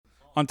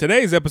On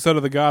today's episode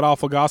of the God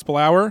Awful Gospel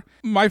Hour,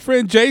 my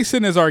friend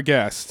Jason is our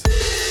guest.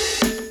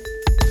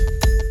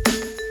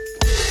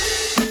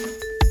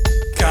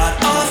 God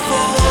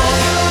awful.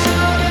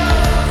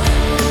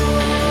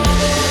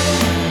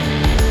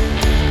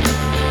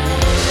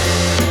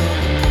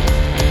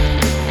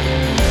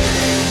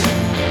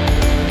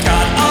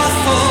 God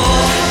awful.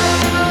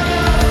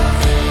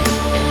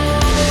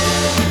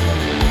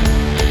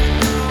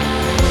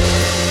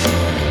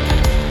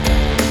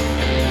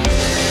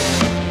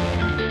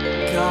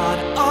 God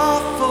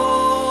awful.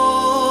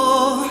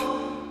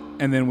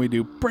 And then we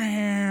do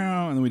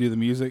and then we do the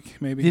music,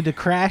 maybe. Did the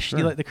crash? Sure.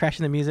 Do you like the crash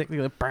in the music?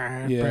 You like,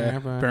 brr, Yeah.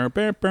 brr,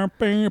 brr.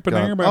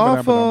 God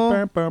awful.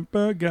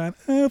 God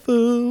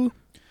awful.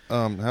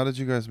 How did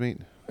you guys meet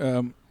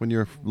Um, when you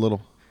were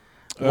little?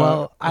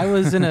 Well, I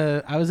was in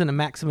a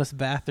Maximus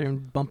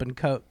bathroom bumping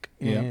coke,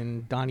 Yeah.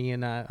 and Donnie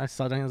and I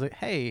saw Donnie. I was like,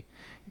 "Hey,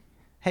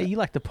 you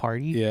like to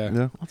party? yeah.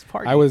 Yeah. Let's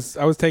party." I was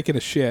taking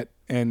a shit,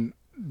 and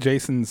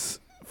Jason's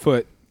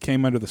foot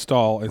came under the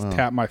stall and Oh.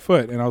 tapped my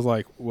foot, and I was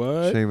like,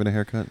 "What?" Shaving a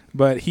haircut?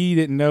 But he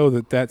didn't know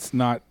that's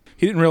not.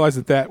 He didn't realize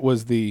that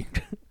was the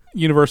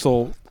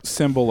universal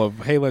symbol of,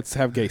 hey, let's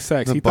have gay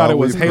sex. He thought it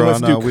was, hey,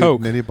 let's do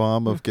coke. Nitty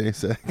bomb of gay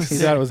sex. He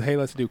thought it was, hey,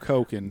 let's do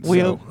coke. And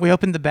we so, we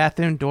opened the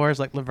bathroom doors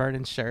like Laverne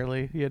and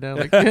Shirley,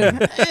 like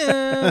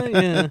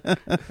yeah.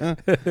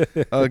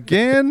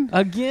 Again?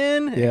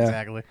 Again. Yeah.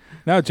 Exactly.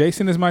 now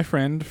Jason is my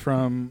friend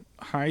from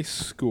high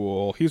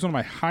school. He's one of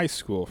my high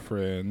school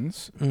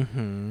friends,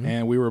 Mm-hmm.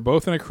 and we were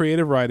both in a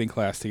creative writing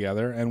class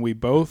together, and we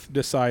both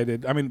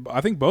decided,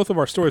 I think both of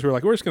our stories were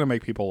like, we're just going to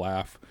make people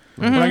laugh.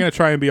 We're not going to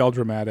try and be all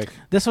dramatic.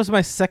 This was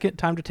my second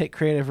time to take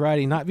creative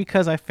writing, not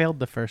because I failed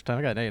the first time.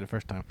 I got negative the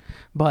first time,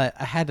 but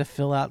I had to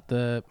fill out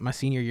my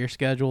senior year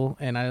schedule,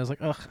 and I was like,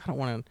 ugh, I don't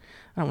want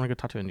to go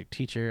talk to a new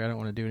teacher. I don't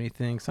want to do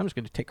anything, so I'm just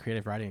going to take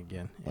creative writing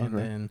again. And Okay.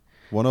 then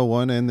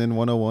 101 and then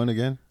 101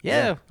 again?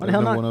 yeah, why the There's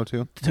hell no not?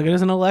 102? Took it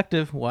as an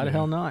elective. Why the Yeah.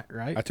 hell not?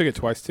 Right? I took it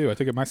twice, too. I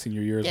took it my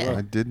senior year as Yeah. well.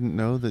 I didn't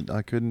know that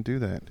I couldn't do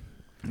that.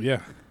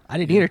 Yeah. I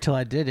didn't either till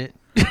I did it.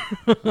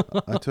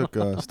 I took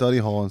study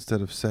hall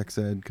instead of sex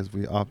ed because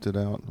we opted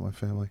out, my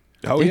family.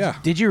 Oh, yeah.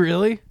 Did you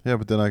really? Yeah,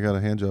 but then I got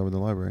a hand job in the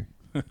library.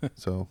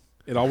 So,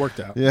 It all worked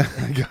out. yeah,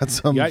 I got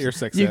some. You got your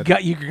sex You're ed.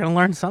 gonna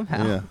learn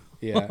somehow. Yeah.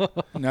 Yeah.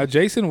 Now,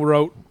 Jason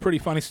wrote pretty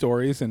funny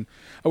stories, and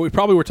we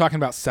probably were talking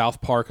about South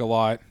Park a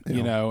lot, you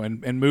Yeah. know,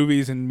 and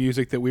movies and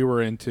music that we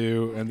were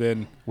into, and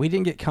then We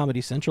didn't get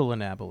Comedy Central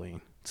in Abilene,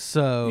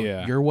 so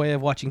Yeah. your way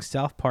of watching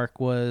South Park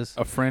was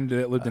a friend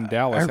that lived in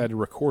Dallas had to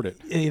record it.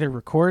 either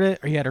record it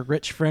or you had a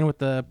rich friend with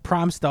the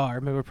Prime Star.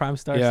 Remember Prime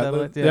Star? Yeah,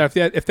 satellite?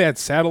 if they had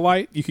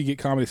satellite, you could get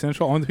Comedy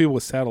Central. Only the people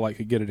with satellite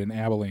could get it in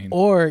Abilene.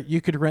 Or you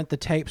could rent the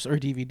tapes or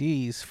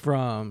DVDs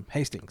from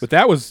Hastings. But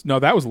that was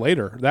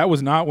later. That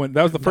was not when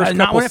that was the first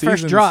not couple when it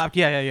seasons. first dropped.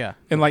 Yeah.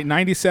 In like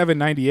 97,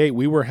 98,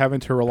 we were having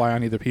to rely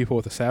on either people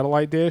with a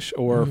satellite dish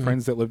or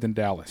friends that lived in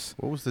Dallas.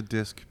 What was the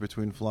disc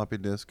between floppy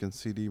disk and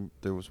CD?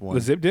 There was one.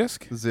 The zip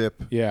disk?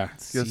 Zip. Yeah,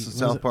 Yes, the Was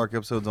South it- Park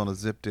episodes on a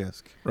zip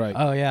disc. right.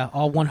 Oh yeah,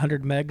 all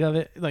 100 meg of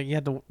it. Like you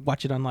had to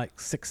watch it on like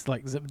 6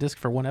 like zip disc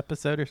for one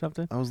episode or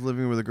something. I was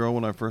living with a girl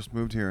when I first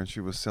moved here, and she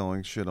was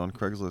selling shit on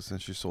Craigslist,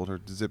 and she sold her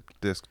zip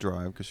disk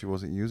drive because she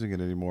wasn't using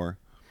it anymore.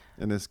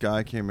 And this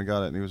guy came and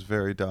got it, and he was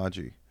very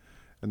dodgy.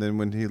 And then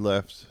when he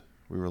left,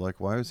 we were like,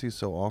 why is he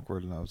so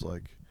awkward? And I was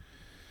like,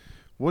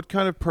 what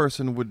kind of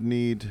person would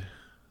need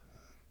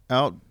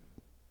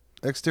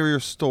exterior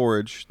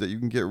storage that you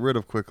can get rid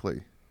of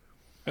quickly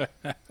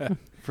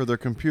for their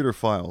computer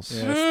files?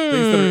 Yeah,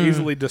 things that are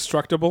easily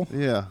destructible.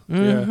 Yeah.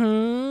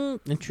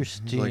 Mm-hmm.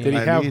 Interesting. Like, Did he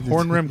I have needed-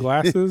 horn-rimmed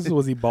glasses?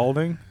 Was he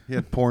balding? He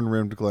had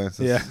porn-rimmed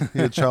glasses. Yeah. He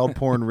had child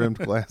porn-rimmed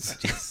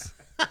glasses.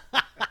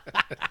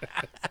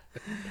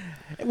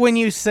 When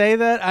you say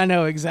that, I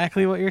know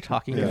exactly what you're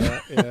talking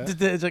about. Yeah.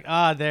 It's like,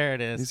 there it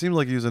He is. seemed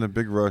like he was in a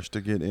big rush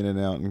to get in and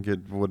out and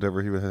get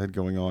whatever he had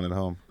going on at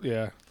home.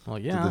 Yeah. Well,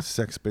 To yeah. the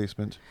sex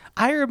basement.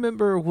 I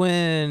remember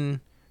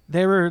when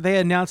they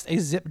announced a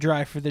zip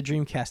drive for the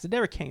Dreamcast. It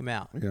never came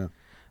out, Yeah.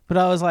 but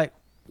I was like,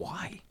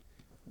 why?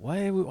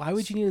 Why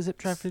would you need a zip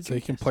drive for the Dreamcast? So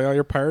you can play all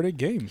your pirated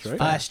games, right?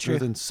 That's true.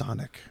 Faster than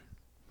Sonic.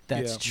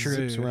 That's Yeah. true.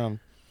 Zips around.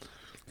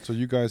 So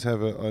you guys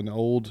have an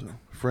old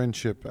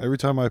friendship. Every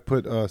time I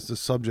put the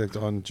subject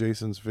on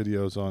Jason's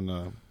videos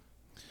on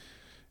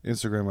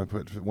Instagram, I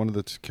put one of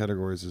the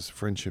categories is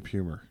friendship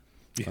humor.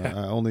 Yeah.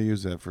 I only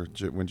use that for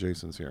when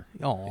Jason's here.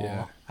 Oh,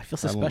 Yeah. I feel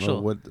so I don't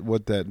special. know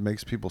what that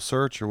makes people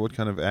search or what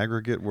kind of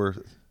aggregate we're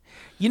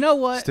You know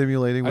what?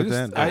 stimulating with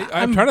that.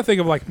 I'm trying to think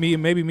of like me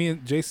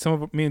and Jason,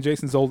 some of me and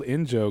Jason's old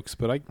in jokes,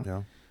 but I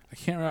Yeah.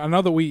 can't remember. I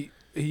know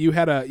that you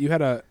had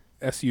a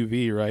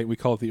SUV, right? We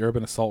call it the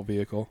urban assault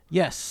vehicle.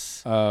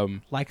 Yes.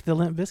 Like the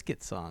Limp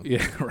Bizkit song.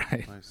 Yeah,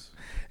 right. Nice.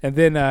 And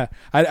then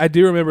I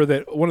do remember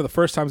that one of the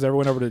first times I ever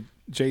went over to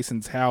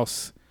Jason's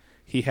house,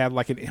 he had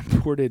like an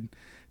imported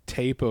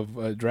tape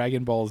of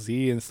Dragon Ball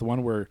Z, and it's the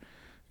one where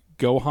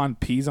Gohan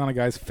pees on a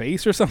guy's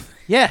face or something.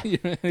 Yeah. He's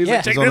Yeah.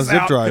 like, check It's on a this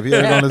zip out. drive. He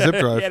had it on a zip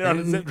drive. He had it on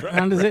a zip drive.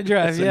 On the zip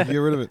drive, So yeah. get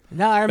rid of it.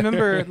 No, I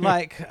remember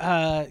like when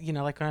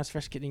I was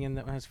first getting in,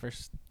 when I was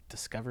first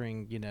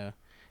discovering,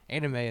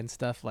 anime and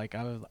stuff, like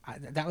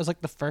that was like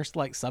the first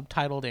like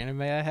subtitled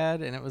anime I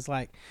had, and it was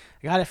like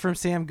I got it from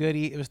Sam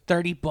Goody. It was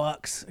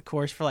 $30, of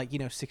course, for like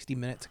 60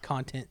 minutes of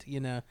content,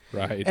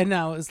 Right. And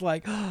now it's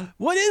like,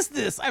 what is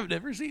this? I've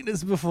never seen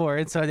this before,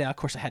 and so yeah, of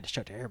course I had to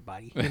show it to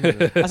everybody.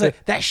 I was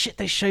like, that shit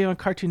they show you on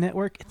Cartoon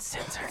Network, it's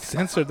censored.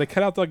 Censored. They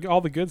cut out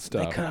all the good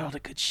stuff. They cut out all the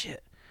good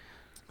shit.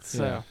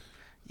 So, Yeah.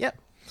 yep.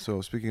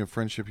 So speaking of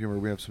friendship humor,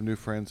 we have some new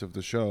friends of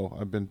the show.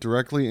 I've been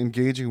directly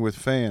engaging with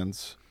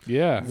fans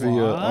Yeah. via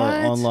our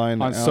What?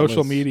 online On social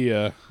outlets.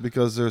 media.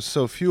 Because there's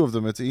so few of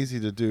them, it's easy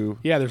to do.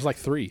 Yeah, there's like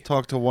 3.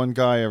 Talk to one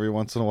guy every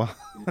once in a while.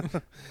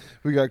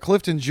 We got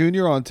Clifton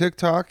Jr. on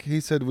TikTok. He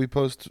said we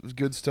post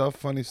good stuff,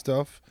 funny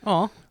stuff.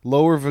 Oh,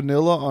 Lower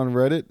Vanilla on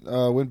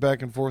Reddit went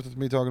back and forth with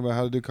me talking about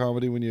how to do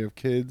comedy when you have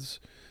kids.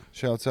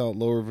 Shouts out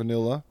Lower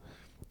Vanilla.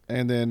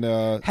 And then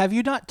have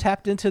you not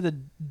tapped into the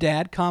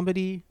dad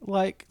comedy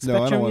like no, I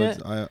don't spectrum want yet?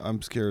 to.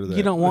 I'm scared of that.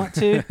 You don't want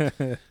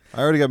to? I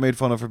already got made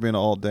fun of for being an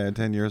alt dad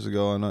 10 years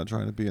ago. I'm not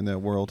trying to be in that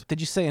world. Did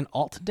you say an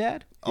alt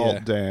dad?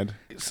 Alt dad.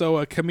 So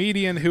a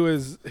comedian who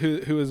is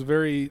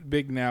very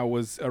big now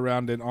was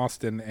around in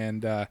Austin,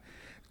 and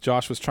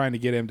Josh was trying to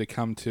get him to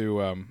come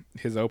to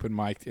his open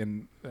mic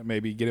and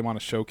maybe get him on a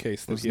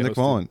showcase It that was he Nick hosted.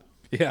 Mullen.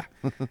 Yeah,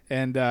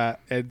 and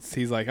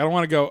he's like, I don't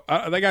want to go.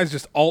 That guy's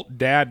just alt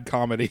dad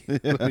comedy.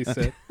 That's what he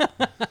said.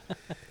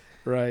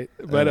 Right,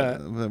 but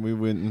then we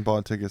went and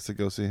bought tickets to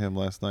go see him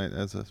last night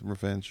as a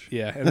revenge.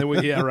 yeah, and then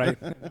right.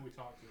 And then we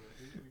talked to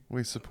him.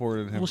 We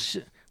supported him.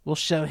 We'll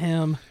show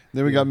him.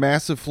 Then we got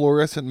Massive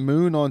Fluorescent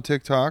Moon on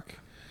TikTok.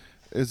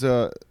 Is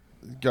a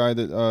guy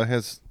that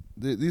has.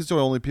 These are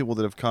the only people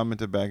that have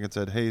commented back and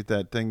said, "Hey,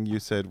 that thing you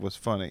said was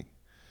funny."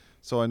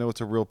 So I know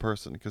it's a real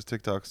person because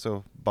TikTok's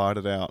so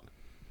botted out.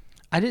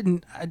 I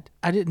didn't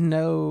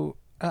know.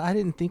 I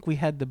didn't think we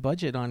had the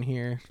budget on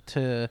here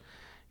to,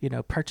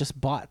 purchase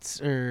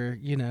bots or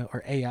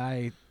or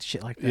AI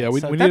shit like that. Yeah, we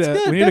So need that's a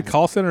good. we need a That's-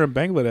 call center in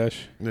Bangladesh.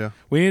 Yeah.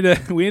 We need to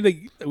For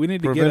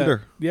a get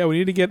vendor. we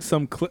need to get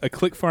a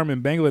click farm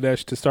in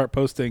Bangladesh to start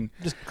posting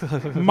Just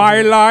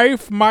my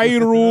life, my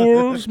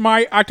rules,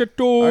 my attitude.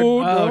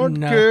 Oh, Don't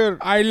no. care.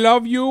 I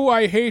love you.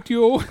 I hate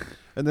you.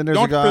 And then there's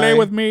Don't a guy play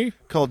with me.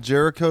 called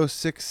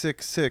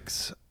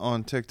Jericho666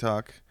 on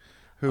TikTok,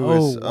 who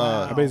Oh, is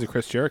wow. I bet he's a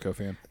Chris Jericho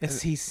fan.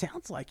 he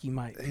sounds like he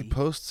might he be.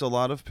 posts a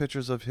lot of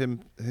pictures of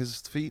his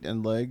feet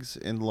and legs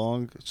in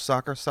long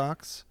soccer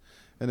socks,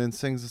 and then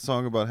sings a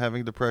song about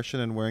having depression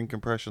and wearing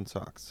compression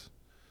socks.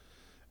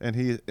 And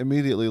he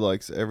immediately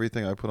likes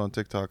everything I put on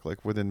TikTok,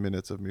 like within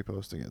minutes of me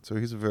posting it. So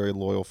he's a very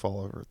loyal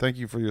follower. Thank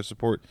you for your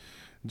support,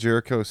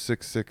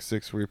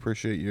 Jericho666. We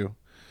appreciate you.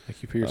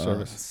 Thank you for your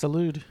service.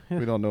 Salute.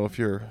 We don't know if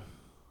you're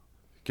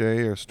gay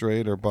or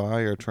straight or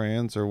bi or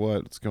trans or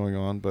what's going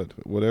on, but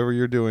whatever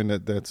you're doing,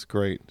 that's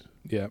great.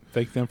 Yeah,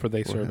 thank them for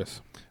their Well,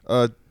 service.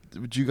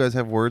 Do you guys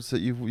have words that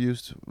you've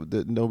used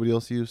that nobody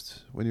else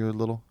used when you were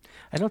little?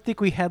 I don't think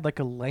we had like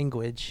a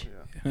language.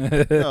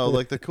 No,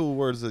 like the cool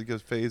words that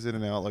just phase in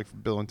and out, like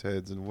Bill and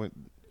Ted's and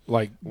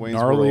Like Wayne's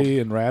gnarly World.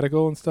 and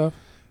radical and stuff.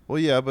 well,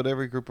 yeah, but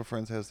every group of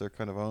friends has their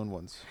kind of own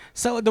ones.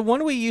 So the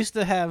one we used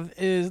to have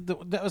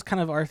that was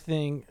kind of our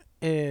thing.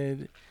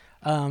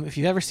 If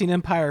you've ever seen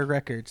Empire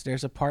Records,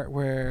 there's a part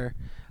where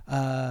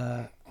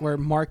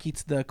Mark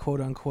eats the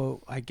quote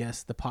unquote, I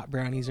guess, the pot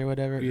brownies or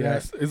whatever.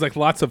 Yes, it's like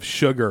lots of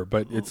sugar,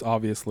 but it's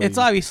obviously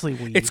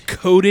weed. it's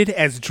coded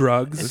as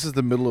drugs. This is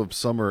the middle of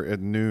summer at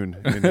noon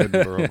in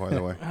Edinburgh, by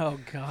the way. Oh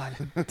God.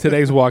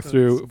 Today's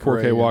walkthrough, It's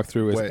 4K gray and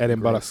walkthrough is wet and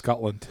Edinburgh, gross.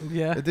 Scotland.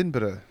 Yeah.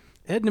 Edinburgh.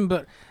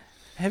 Edinburgh.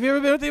 Have you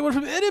ever been with anyone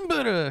from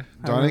Edinburgh?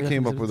 Donnie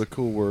came up with a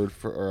cool word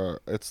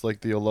for it's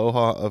like the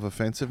aloha of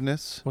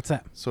offensiveness. What's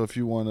that? So if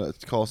you want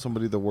to call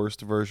somebody the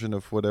worst version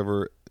of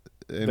whatever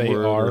N They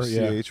word are, or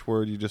yeah. CH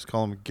word, you just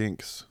call them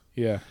ginks.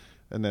 Yeah.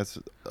 And that's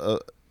a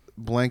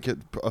blanket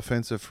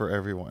offensive for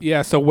everyone.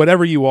 Yeah, so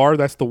whatever you are,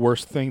 that's the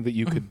worst thing that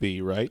you could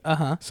be, right?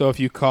 Uh-huh. So if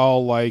you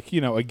call a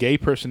gay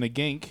person a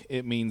gink,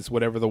 it means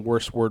whatever the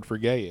worst word for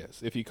gay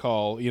is. If you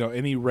call,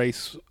 any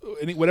race,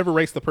 whatever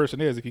race the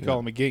person is, if you call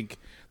them a gink,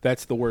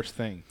 that's the worst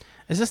thing.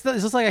 Is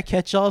this like a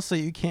catch-all so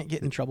you can't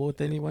get in trouble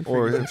with anyone?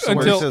 Or your- if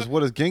somebody Until- says,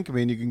 what does gink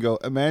mean? You can go,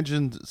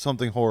 imagine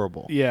something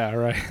horrible Yeah,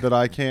 right. that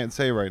I can't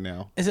say right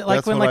now. Is it like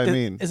That's when what like I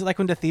mean. is it like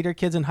when the theater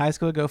kids in high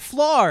school go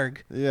flarg?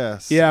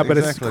 Yes. Yeah, but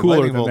exactly. it's cooler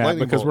Lightning than bolt, that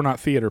lightning because bolt. we're not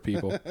theater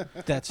people.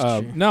 That's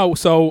true. No,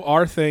 so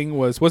our thing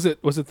was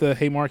it the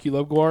Hey Mark, you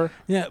love Guar?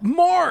 Yeah,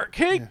 Mark.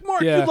 Hey,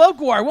 Mark, Yeah. you love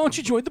Guar. Why don't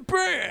you join the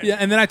band? Yeah,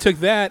 and then I took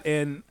that,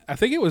 and I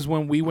think it was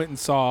when we went and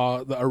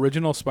saw the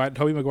original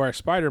Tobey Maguire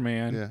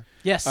Spider-Man. Yeah.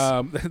 Yes.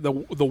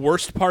 The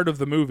worst part of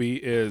the movie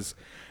is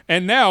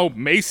And now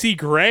Macy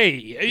Gray.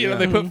 You know,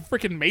 they put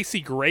freaking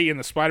Macy Gray in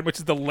the Spider, which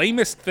is the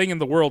lamest thing in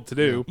the world to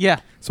do. Yeah.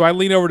 So I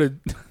lean over to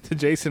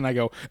Jason and I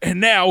go,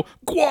 and now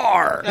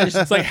Gwar.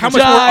 It's like, how much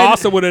more Died.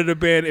 awesome would it have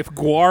been if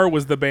Gwar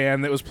was the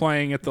band that was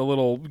playing at the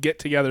little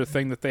get-together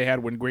thing that they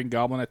had when Green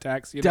Goblin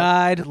attacks? You know?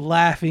 Died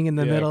laughing in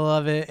the Yeah. middle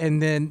of it,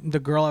 and then the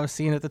girl I was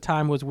seeing at the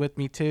time was with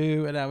me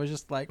too, and I was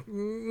just like,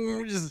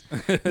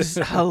 just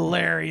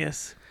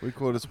hilarious. We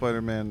quoted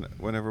Spider-Man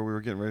whenever we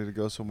were getting ready to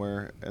go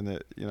somewhere, and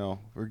that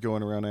we're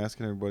going around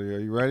asking everybody, "Are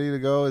you ready to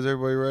go? Is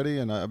everybody ready?"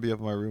 And I'd be up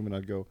in my room and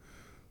I'd go,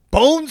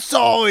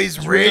 "Bonesaw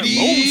is ready."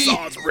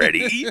 Bonesaw's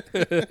ready.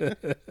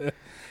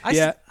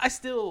 I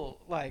still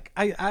like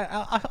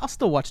I'll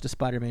still watch the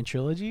Spider-Man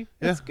trilogy.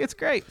 Yeah. It's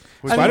great.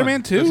 Which Spider-Man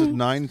one? This is 2?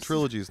 9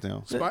 trilogies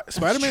now.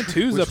 Spider-Man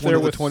 2's Which up one there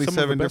of the with 27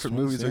 some of the best different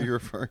ones, movies are you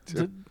referring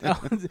to?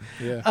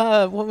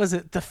 Yeah. What was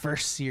it? The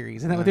first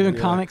series, and then we're doing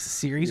comics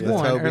series Yeah.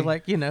 1 or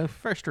Toby.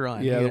 first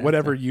run. Yeah,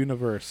 whatever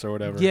universe or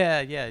whatever.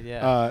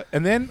 Yeah.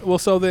 And then,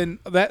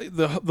 that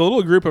the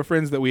little group of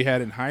friends that we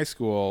had in high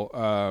school,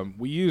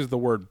 we used the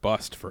word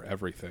bust for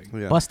everything.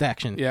 Yeah. Bust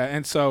action. Yeah,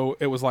 and so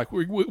it was like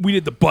we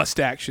did the bust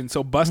action.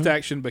 So bust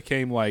action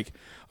became like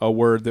a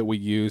word that we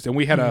used, and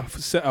we had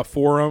a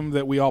forum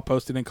that we all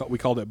posted in. We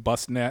called it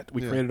BustNet.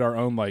 We created our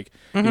own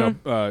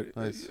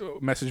Nice.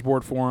 message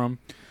board forum.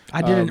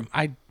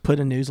 I put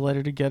a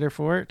newsletter together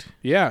for it.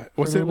 Yeah,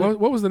 what's it? Remember?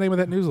 What was the name of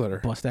that newsletter?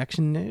 Bust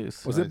Action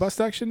News. Was Nice. it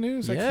Bust Action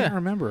News? I Yeah. can't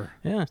remember.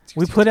 Yeah,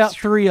 we put out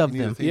 3 of You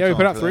need a them. theme Yeah, we song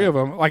put out for 3 that. of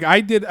them. Like I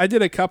did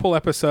a couple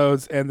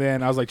episodes, and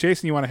then I was like,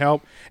 Jason, you want to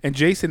help? And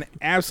Jason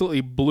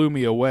absolutely blew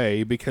me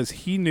away because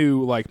he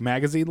knew like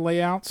magazine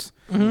layouts.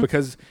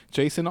 Because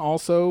Jason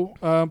also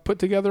put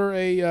together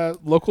a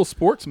local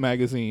sports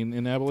magazine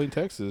in Abilene,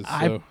 Texas.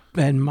 So.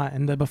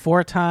 In the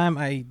before time,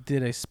 I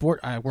did a sport.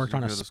 I worked Did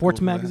on you a go to sports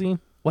school for that? magazine.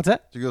 What's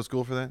that? Did you go to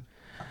school for that?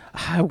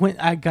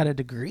 I got a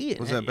degree.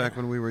 Was that back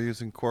when we were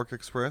using Quark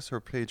Express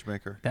or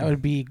PageMaker?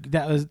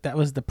 That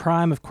was the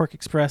prime of Quark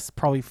Express,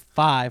 probably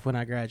 5 when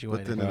I But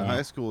graduated. then in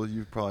high school,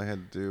 you probably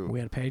had to do. We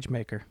had a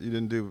PageMaker. You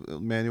didn't do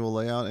manual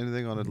layout,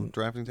 anything on a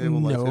drafting table?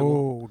 light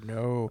table?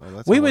 No. Oh,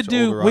 that's we how would much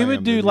do older we I would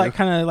am do than like you.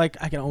 kind of like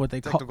I don't know what they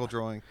call. Technical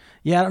drawing.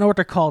 Yeah, I don't know what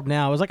they're called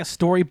now. It was like a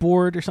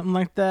storyboard or something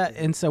like that,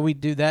 and so we'd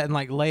do that and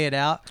like lay it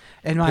out.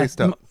 And Paste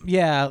up.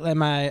 and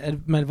my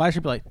advisor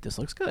would be like, "This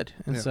looks good,"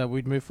 and Yeah. so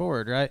we'd move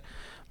forward, right?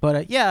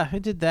 But yeah, I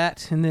did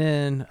that, and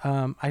then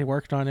I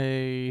worked on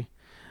I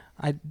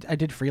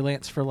did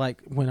freelance for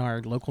like when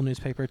our local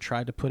newspaper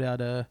tried to put out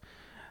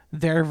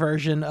their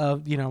version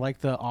of like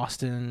the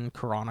Austin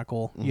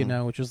Chronicle,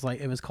 which was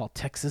like it was called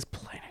Texas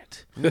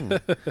Planet.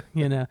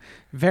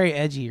 Very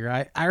edgy,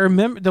 right? I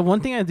remember the one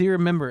thing I do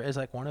remember is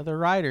like one of the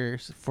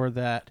writers for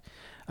that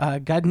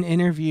got an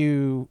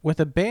interview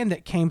with a band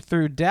that came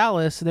through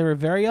Dallas. They were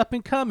very up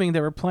and coming. They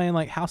were playing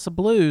like House of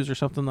Blues or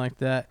something like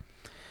that.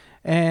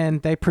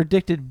 And they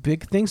predicted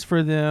big things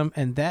for them,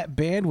 and that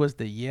band was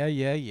the Yeah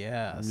Yeah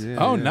Yeahs. Yeah.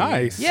 Oh,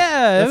 nice.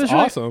 Yeah, it That's was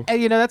really, awesome.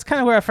 And that's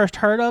kind of where I first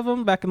heard of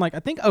them back in like I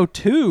think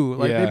 2002.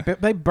 Like Yeah.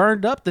 they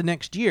burned up the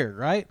next year,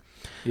 right?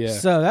 Yeah.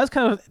 So that's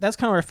kind of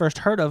where I first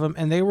heard of them,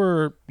 and they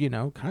were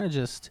kind of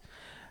just.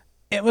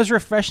 It was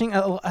refreshing.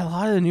 A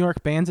lot of the New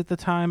York bands at the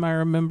time I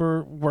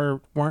remember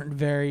weren't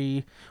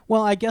very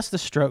well. I guess the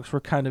Strokes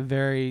were kind of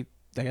very.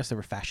 I guess they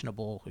were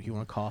fashionable, if you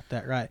want to call it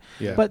that, right?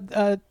 Yeah.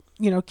 But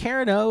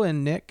Karen O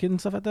and Nick and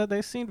stuff like that,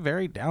 they seemed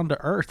very down to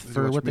earth Did you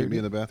for watch what they Meet Me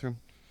in did. the Bathroom?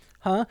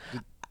 Huh?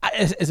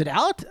 Is it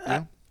out?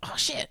 Yeah. Oh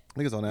shit! I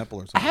think it's on Apple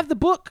or I something. have the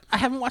book. I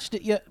haven't watched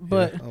it yet,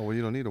 but Oh, well,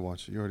 you don't need to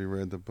watch it. You already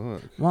read the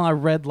book. well, I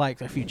read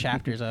like a few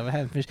chapters of it. I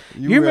haven't finished.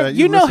 You know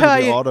listened how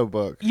to the I. auto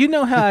book. You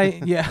know how I.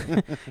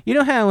 Yeah. You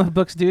know how with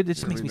books, dude. It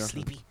just makes me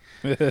nothing. sleepy.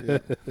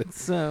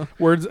 So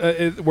Words.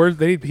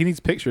 He needs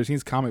pictures. He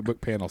needs comic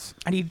book panels.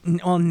 I need.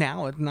 Well,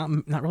 now it's not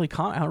really.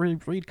 I don't really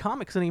read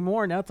comics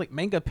anymore. Now it's like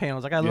manga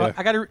panels. I Yeah.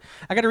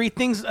 gotta read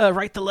things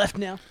right to left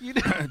now.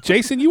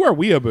 Jason, you are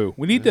weeaboo.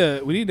 We need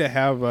to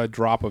have a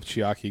drop of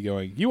Chiaki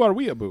going. You are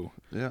weeaboo.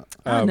 Yeah.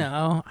 I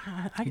know.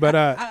 I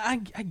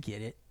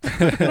get it.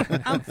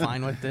 I'm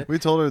fine with it. We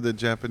told her that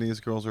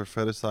Japanese girls are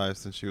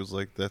fetishized, and she was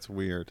like, "That's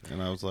weird."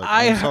 And I was like,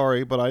 I- "I'm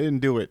sorry, but I didn't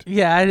do it."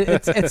 Yeah,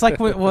 it's like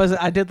what was it?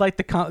 I did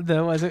like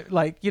was it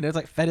like it's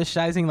like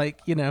fetishizing like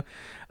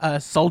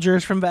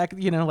soldiers from back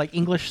like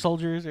English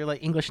soldiers or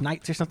like English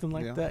knights or something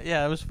like Yeah. that.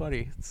 Yeah, it was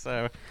funny.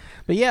 So,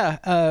 but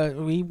yeah,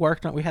 we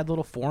had a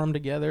little forum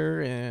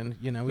together, and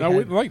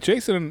Like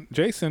Jason.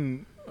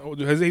 Jason,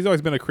 he's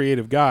always been a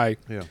creative guy.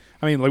 Yeah.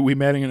 I mean, like we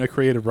met in a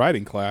creative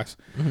writing class.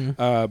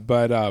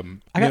 But I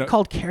got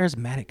called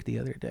charismatic the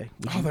other day.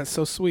 Oh, that's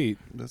so sweet.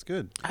 That's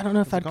good. I don't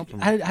know if That's a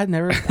compliment. I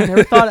never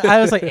thought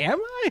I was like, am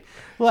I?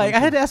 Like I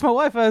had to ask my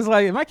wife. I was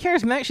like, am I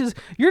charismatic? She's,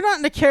 you're not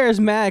in the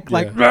charismatic.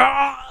 Like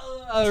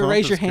Trump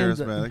raise is your hands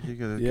up. charismatic. You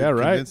gotta Yeah, keep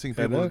right. convincing I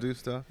people know. to do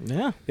stuff.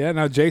 Yeah. Yeah.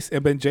 Now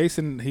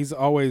Jason, he's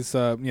always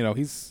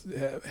he's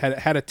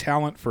had a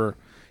talent for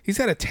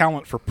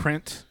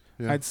print.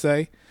 Yeah. I'd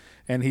say,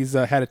 and he's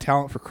had a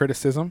talent for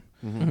criticism.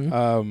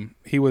 Mm-hmm.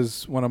 He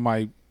was one of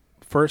my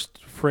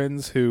first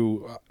friends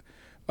who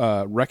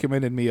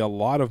recommended me a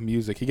lot of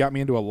music. He got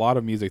me into a lot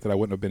of music that I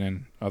wouldn't have been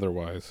in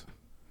otherwise.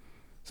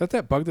 Is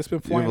that bug that's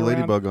been You flying have a around?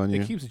 ladybug on you.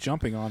 It keeps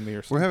jumping on me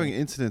or something. We're having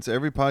incidents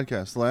every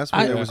podcast. The last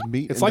one, I- there was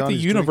meat. It's in like the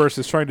Donnie's universe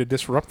is trying to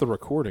disrupt the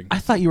recording. I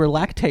thought you were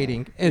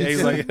lactating. Yeah, It's,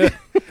 he's like,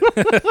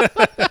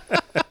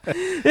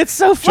 it's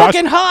so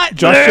fucking hot.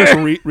 Josh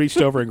just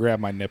reached over and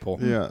grabbed my nipple.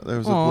 drink. Yeah, there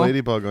was a Aw.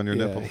 ladybug on your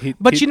Yeah, nipple.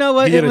 But you know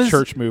what? He did It a was-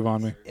 church move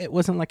on me. It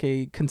wasn't like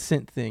a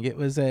consent thing. It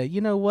was a, you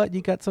know what?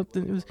 You got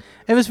something.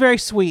 It was very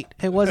sweet.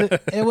 It wasn't.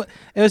 it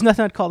was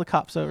nothing I'd call the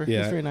cops over. It Yeah,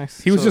 was very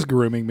nice. He was So- just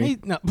grooming me.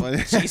 No,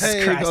 Jesus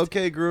Hey, Christ.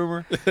 okay,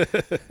 groomer.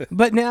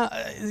 But now,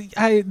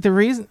 the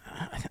reason,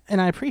 and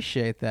I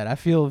appreciate that. I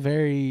feel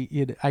very.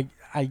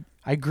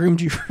 I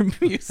groomed you for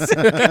music.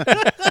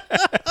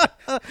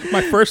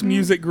 My first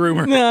music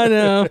groomer.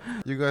 no.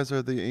 You guys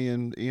are the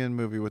Ian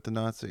movie with the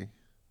Nazi.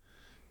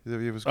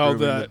 He was Oh,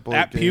 grooming the board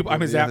apt game pupil. I'm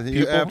movie. his Yeah, apt you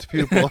pupil. apt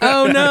pupil.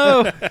 Oh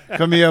no.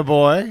 Come here,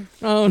 boy.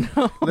 Oh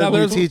no. Let me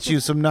there's- teach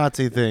you some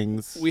Nazi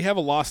things. We have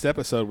a lost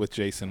episode with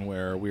Jason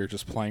where we were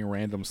just playing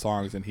random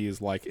songs and he is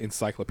like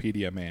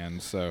encyclopedia man.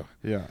 So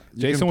Yeah,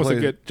 you Jason can was a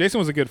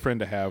play- good friend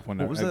to have when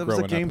What was I that? It was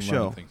growing a game up and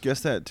learning show. things. Guess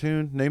that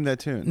tune. Name that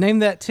tune. Name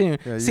that tune.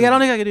 Yeah, See, you- I don't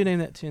think I could do name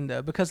that tune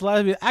though, because a lot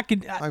of it I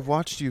could. I've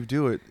watched you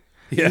do it.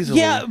 Yeah. Easily.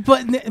 Yeah,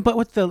 but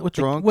with the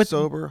Drunk, with,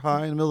 sober,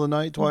 high, in the middle of the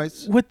night,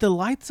 twice. with the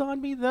lights on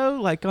me though,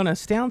 like on a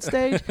sound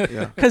stage,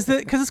 Yeah. because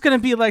it's gonna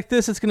be like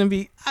this. It's gonna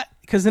be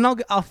because then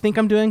I'll think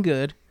I'm doing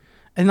good,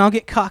 and I'll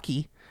get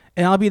cocky,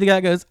 and I'll be the guy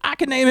that goes, I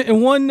can name it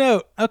in one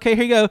note. Okay,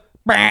 here you go.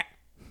 Brah. I And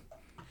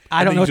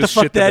don't then know you what the just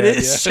fuck shit the that bed,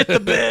 is. yeah. Shit the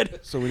bed.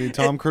 So we need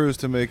Tom Cruise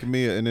to make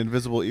me an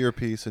invisible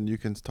earpiece, and you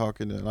can talk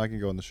into it, and I can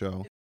go on the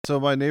show. So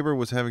my neighbor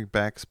was having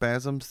back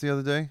spasms the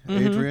other day.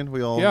 Mhm. Adrian,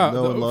 we all Yeah,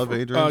 know and the- love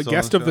Adrian. He's on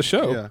guest of the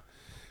show. Yeah.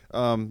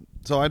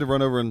 So I had to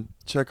run over and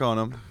check on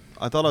him.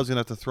 I thought I was gonna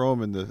have to throw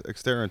him in the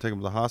exterior and take him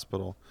to the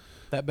hospital,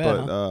 That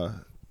bad. but huh?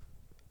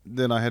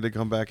 then I had to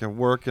come back and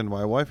work, and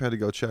my wife had to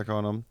go check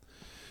on him.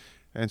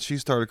 And she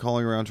started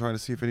calling around trying to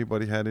see if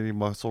anybody had any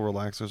muscle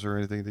relaxers or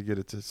anything to get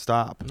it to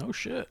stop. No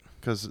shit.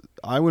 Because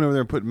I went over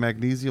there and put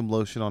magnesium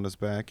lotion on his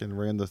back and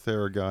ran the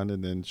Theragun,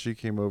 and then she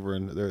came over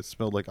and there it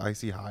smelled like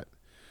icy hot.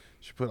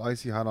 She put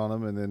icy hot on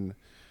him and then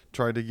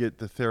tried to get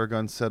the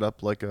Theragun set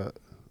up like a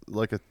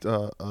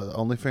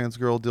OnlyFans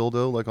girl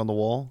dildo, like on the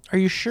wall. Are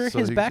you sure So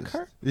his he back just-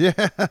 hurt? Yeah.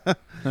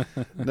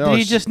 No, Did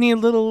he she- just need a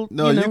little?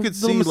 no, you, know, you could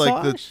little see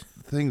like the massage?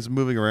 things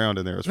moving around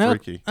in there. It's No.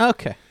 freaky.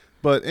 Okay.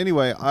 But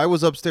anyway, I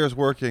was upstairs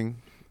working,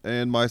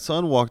 and my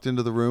son walked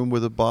into the room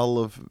with a bottle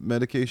of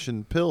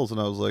medication pills, and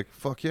I was like,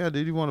 "Fuck yeah,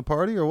 dude! You want to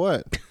party or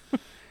what?"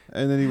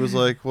 And then he was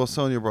like, "Well,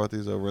 Sonia brought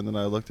these over," and then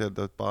I looked at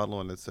the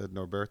bottle and it said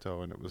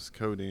Norberto, and it was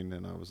codeine,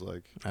 and I was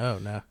like, Oh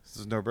no.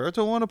 "Does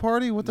Norberto want to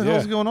party? What the Yeah.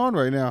 hell's going on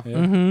right now?" Yeah.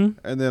 Mm-hmm.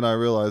 And then I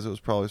realized it was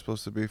probably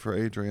supposed to be for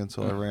Adrian,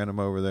 so I ran him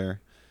over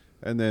there,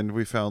 and then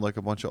we found like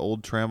a bunch of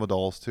old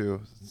tramadols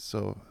too,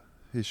 so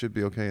he should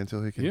be okay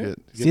until he can Yeah. get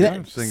See Good that?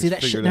 times. things See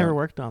that shit figured never out.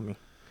 worked on me.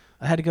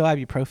 I had to go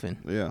ibuprofen.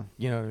 Yeah.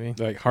 You know what I mean?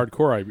 Like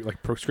hardcore,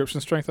 like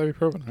prescription strength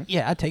ibuprofen. Right?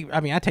 Yeah, I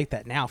take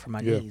that now for my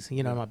Yeah. knees,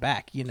 you know, my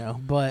back, you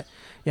know. But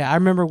yeah, I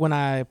remember when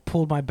I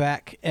pulled my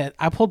back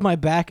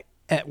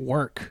at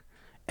work,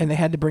 and they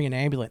had to bring an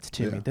ambulance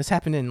to me. Yeah. This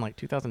happened in like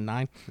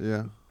 2009.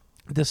 Yeah.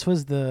 This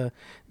was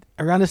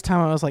around this time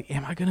I was like,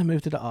 am I gonna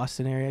move to the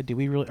Austin area? Are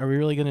we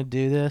really gonna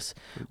do this?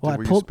 Well,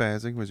 Were I pulled. you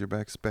spazzing? Was your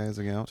back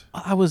spazzing out?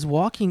 I was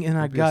walking and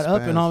I Don't be a got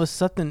up and all of spaz. a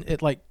sudden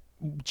it like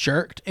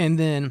jerked and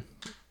then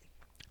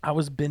I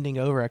was bending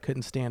over. I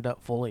couldn't stand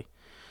up fully.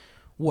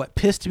 What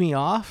pissed me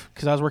off,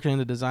 because I was working in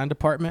the design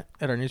department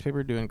at our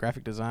newspaper doing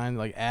graphic design,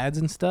 like ads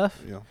and stuff.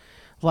 Yeah.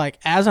 Like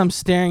as I'm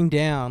staring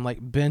down, like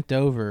bent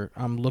over,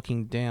 I'm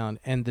looking down,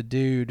 and the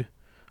dude,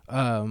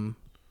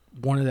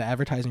 one of the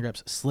advertising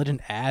reps, slid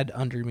an ad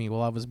under me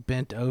while I was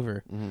bent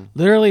over, Mm-hmm.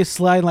 literally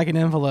sliding like an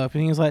envelope,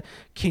 and he was like,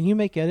 "Can you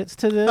make edits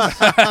to this?"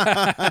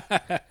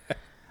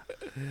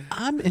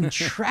 I'm in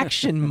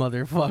traction,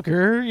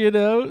 motherfucker. You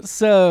know,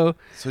 so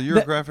So you're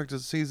a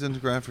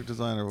seasoned graphic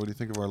designer. What do you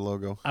think of our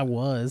logo? I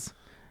was.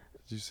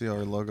 Did you see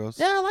our logos?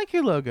 Yeah, I like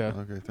your logo.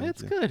 Okay, thank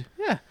It's you. good.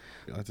 Yeah.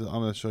 I'm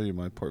going to show you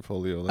my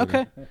portfolio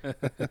later.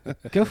 Okay.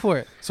 Go for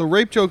it. So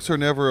rape jokes are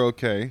never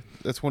okay.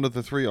 That's one of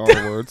the 3 R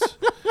words.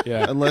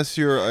 Yeah. Unless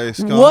you're a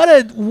skunk. What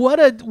a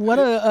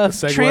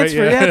segue, transfer.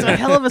 yeah. Yeah, it's a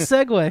hell of a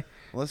segue.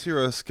 Unless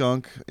you're a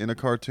skunk in a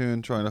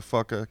cartoon trying to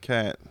fuck a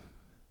cat,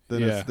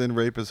 then Yeah. then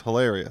rape is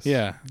hilarious.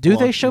 Yeah. Do Well,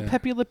 they show yeah.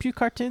 Pepe Le Pew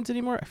cartoons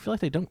anymore? I feel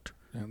like they don't.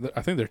 Yeah,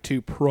 I think they're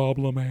too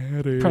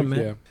problematic.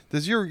 Problematic.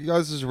 Does your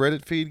guys'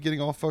 Reddit feed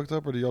getting all fucked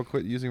up, or do y'all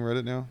quit using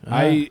Reddit now?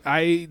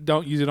 I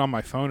don't use it on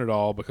my phone at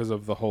all because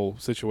of the whole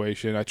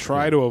situation. I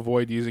try to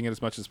avoid using it as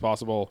much as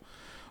possible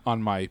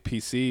on my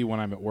PC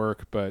when I'm at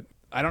work, but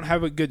I don't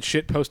have a good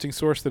shit posting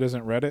source that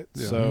isn't Reddit,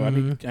 Yeah. so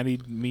I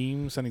need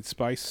memes, I need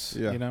spice.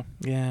 Yeah. You know,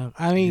 Yeah,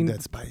 I mean,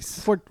 that spice.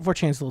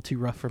 4chan's a little too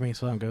rough for me,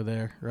 so I don't go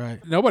there. Right.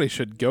 nobody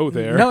should go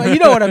there. No, you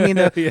know what I mean.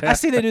 Though. Yeah. I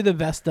see they do the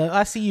best stuff.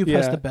 I see you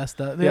post Yeah. the best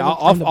stuff. Yeah,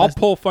 I'll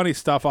pull funny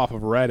stuff off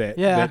of Reddit.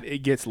 Yeah. that it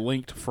gets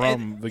linked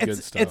from the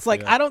good stuff. It's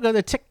like yeah. I don't go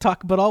to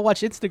TikTok, but I'll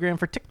watch Instagram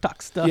for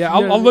TikTok stuff. Yeah,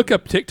 You know I'll what look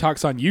up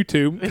TikToks on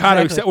YouTube. God,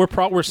 Exactly.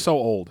 we're so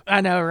old.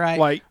 I know, right?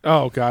 Like,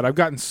 oh god, I've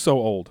gotten so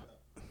old.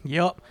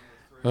 Yep.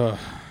 Ugh.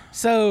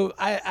 So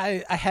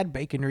I had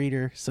Bacon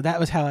Reader, so that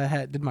was how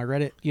I did my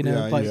Reddit. You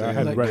know, Yeah, like, yeah, I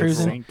had like Reddit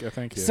cruising. Sync, I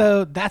think. Yeah.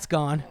 So that's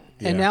gone.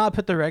 And Yeah. now I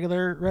put the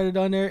regular Reddit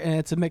on there, and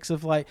it's a mix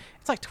of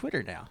it's like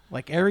Twitter now.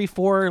 Like every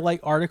 4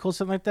 articles,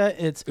 something like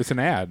that, it's it's an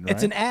ad, right?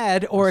 it's an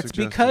ad, or it's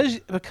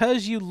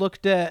because you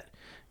looked at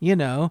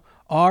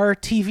our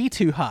TV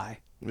too high.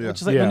 Yeah.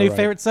 Which is like Yeah, my new right.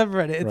 favorite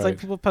subreddit. It's Right. like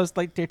people post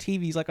their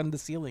TVs on the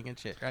ceiling and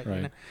shit, right?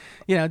 Right.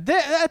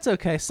 That's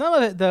okay. Some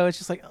of it though, it's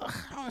just like, ugh,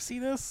 I don't want to see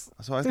this.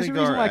 So I There's a think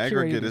reason our why I curated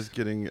aggregate this. is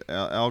getting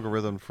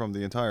algorithm from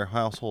the entire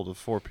household of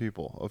 4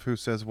 people of who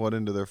says what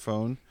into their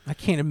phone. I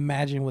can't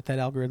imagine what that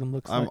algorithm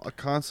looks I'm like.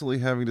 constantly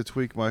having to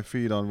tweak my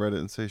feed on Reddit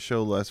and say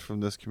show less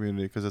from this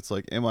community because it's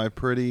like, am I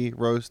pretty?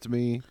 Roast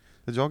me.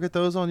 Did y'all get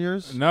those on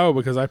yours? No,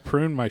 because I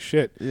prune my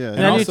shit. Yeah,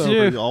 And I do also too.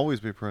 you'll always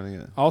be printing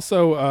it.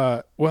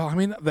 Also, well, I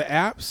mean, the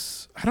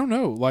apps, I don't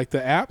know. Like, the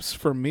apps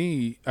for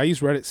me, I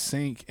use Reddit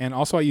Sync, and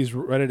also I use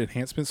Reddit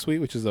Enhancement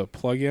Suite, which is a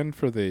plugin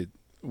for the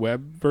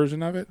web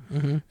version of it.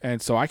 Mm-hmm.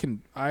 And so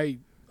I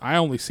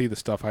only see the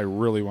stuff I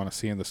really want to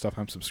see and the stuff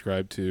I'm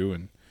subscribed to,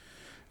 and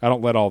I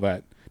don't let all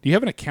that. Do you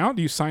have an account?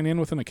 Do you sign in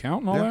with an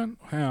account and all Yeah.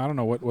 that? I don't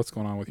know what's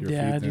going on with your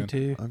Yeah, feed I do then.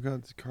 too. I've got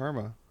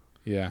Karma.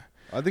 Yeah.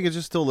 I think it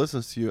just still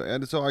listens to you.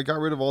 And so I got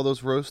rid of all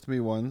those roast me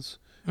ones.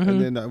 Mhm.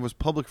 And then I was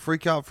public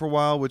freakout for a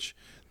while, which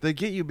they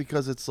get you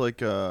because it's like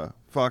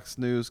Fox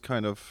News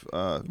kind of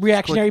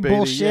Reactionary clickbaity,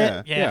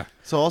 bullshit. Yeah.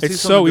 So I'll see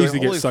It's somebody so going, easy to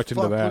get "Holy sucked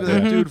into fuck, that." Look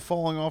at that Mhm. dude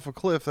falling off a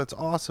cliff. That's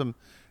awesome.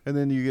 And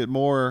then you get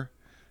more,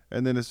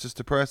 and then it's just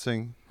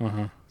depressing.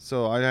 Uh-huh.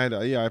 So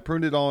I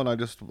pruned it all, and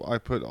I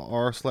put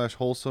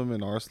r/wholesome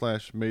and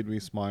r/made me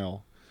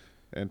smile,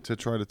 and to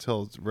try to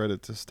tell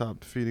Reddit to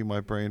stop feeding my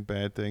brain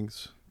bad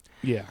things.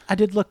 Yeah. I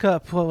did look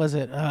up what was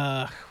it?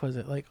 Was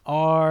it like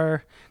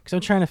R? Because I'm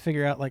trying to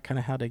figure out kind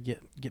of how to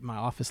get my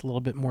office a little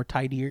bit more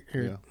tidier,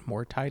 or Yeah.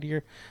 more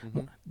tidier,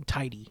 more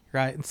tidy,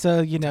 right? And so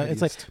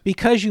it's like Tidiest.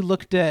 because you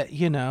looked at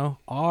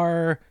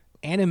our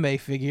anime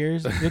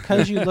figures,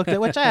 because you looked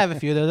at which I have a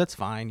few of those. That's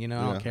fine, I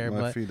don't care.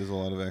 My But feed is a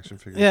lot of action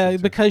figures. yeah, shit,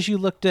 too. because you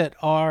looked at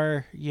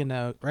our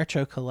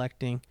retro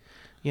collecting,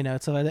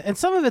 and some of it, and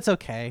some of it's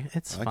okay.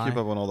 It's I fine. keep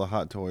up on all the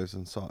hot toys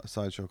and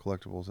sideshow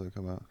collectibles that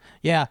come out.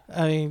 Yeah,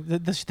 I mean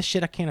the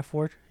shit I can't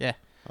afford. Yeah.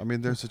 I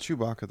mean, there's a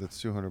Chewbacca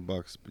that's $200,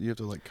 but you have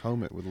to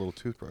comb it with a little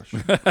toothbrush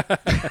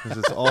because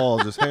it's all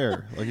just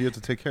hair. Like you have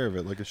to take care of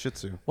it like a Shih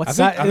Tzu. What's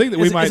I think that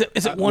we might.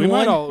 Is it we one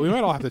might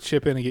one? all have to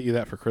chip in and get you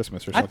that for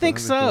Christmas or I something. think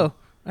That'd be so. cool.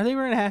 I think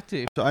we're gonna have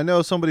to. So I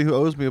know somebody who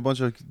owes me a bunch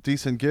of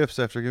decent gifts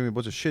after giving me a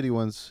bunch of shitty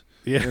ones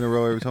Yeah. in a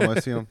row every time I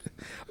see them.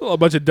 A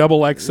bunch of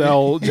double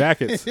XL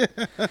jackets.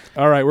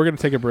 All right, we're going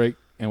to take a break,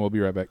 and we'll be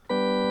right back.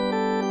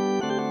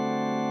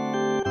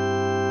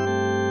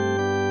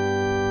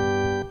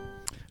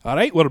 All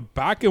right, we're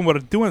back, and we're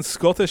doing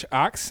Scottish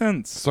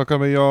accents.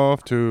 Sucking me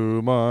off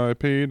to my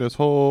penis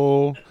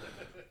hole.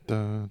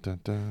 Dun, dun,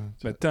 dun.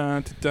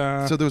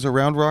 Ba-dun-da-da. So there was a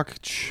Round Rock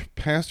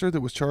pastor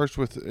that was charged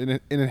with an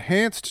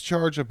enhanced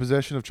charge of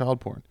possession of child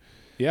porn.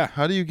 Yeah,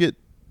 How do you get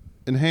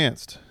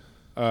enhanced?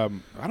 I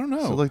don't know.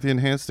 So like the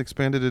enhanced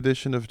expanded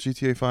edition of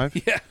GTA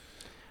 5? yeah,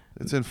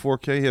 It's in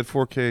 4K. He had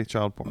 4K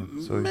child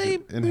porn. So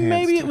Maybe, enhanced.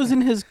 maybe it was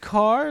in his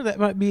car. That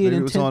might be Maybe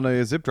an it was intent. on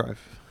a zip drive.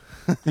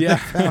 yeah.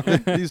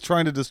 He's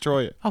trying to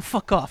destroy it. Oh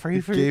fuck off! Are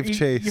you? It gave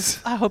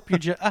chase. I hope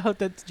you're. I hope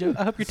that's.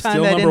 I hope you're tying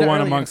Still that number in one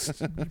earlier. amongst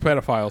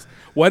pedophiles.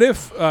 What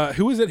if?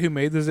 Who was it who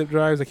made the zip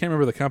drives? I can't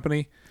remember the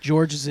company.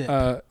 George Zip.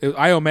 It was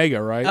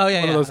iOmega, right? Oh,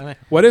 yeah, One of yeah. those. Omega.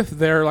 What if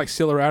they're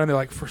still around and they're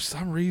like, for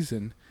some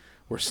reason,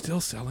 we're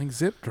still selling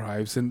zip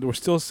drives and we're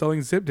still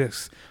selling zip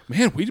disks.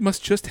 Man, we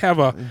must just have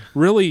a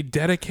really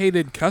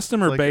dedicated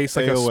customer base,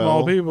 like a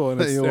small people, and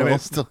it's, AOL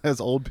still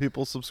has old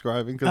people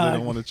subscribing because they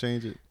don't want to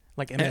change it.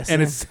 like MSN.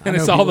 and it's I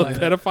know all the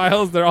people like that.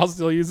 pedophiles they're all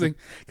still using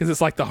because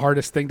it's like the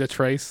hardest thing to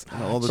trace.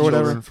 And all the Or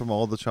whatever. children from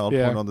all the child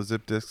Yeah. porn on the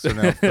zip disks are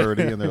now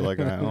 30, and they're like,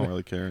 I don't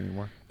really care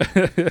anymore.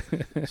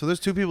 So there's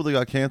 2 people that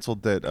got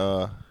canceled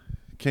that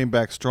came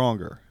back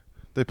stronger.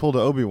 They pulled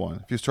an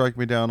Obi-Wan. If you strike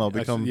me down, I'll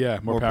That's- become yeah,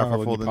 more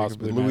powerful than you you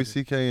possibly can be. Louis imagine.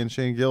 C.K. and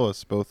Shane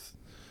Gillis both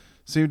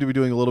seem to be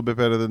doing a little bit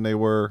better than they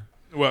were.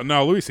 Well,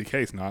 no, Louis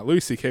C.K.'s not.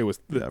 Louis C.K.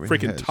 was the Yeah, I mean,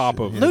 freaking yeah, top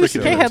of yeah. Louis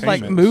freaking C.K. had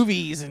like entertainment.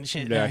 movies and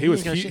shit. Yeah, now. he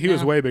was ain't got shit he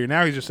was now. way bigger.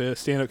 Now he's just a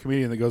stand-up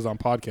comedian that goes on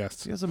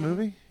podcasts. He has a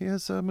movie. He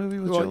has a movie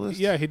with Joe Well, List.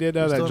 yeah, he did We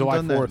still that haven't July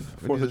done that.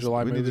 4th, We 4th need of to-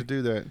 July We movie. need to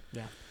do that.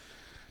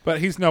 But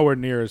he's nowhere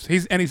near as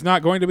he's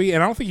not going to be,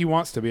 and I don't think he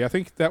wants to be. I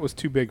think that was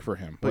too big for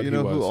him. But what you he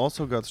know who was.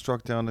 also got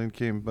struck down and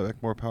came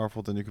back more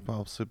powerful than you could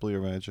possibly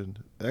imagine?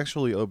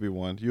 Actually,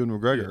 Obi-Wan, Ewan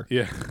McGregor.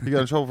 Yeah, He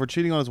got in trouble for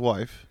cheating on his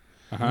wife.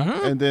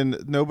 And then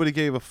nobody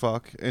gave a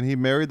fuck, and he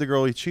married the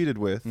girl he cheated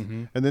with,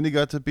 and then he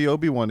got to be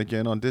Obi-Wan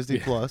again on Disney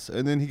Plus,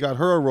 and then he got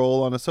her a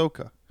role on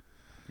Ahsoka.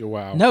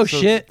 Wow. No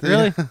shit,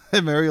 really?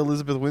 Mary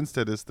Elizabeth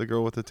Winstead is the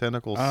girl with the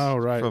tentacles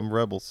from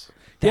Rebels.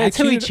 That's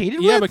who he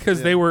cheated Yeah, with?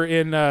 because they were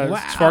in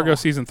Fargo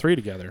season 3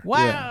 together.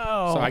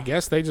 Wow. So I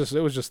guess they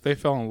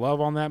fell in love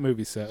on that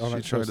movie set.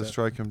 She tried to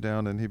strike him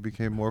down, and he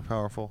became more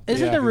powerful.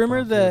 Isn't the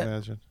rumor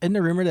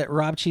that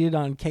Rob cheated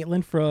on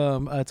Caitlin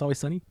from It's Always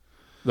Sunny?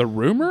 The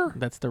rumor?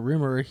 That's the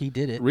rumor. He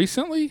did it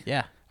Recently?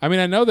 Yeah. I mean,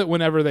 I know that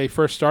whenever they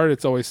first started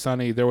It's Always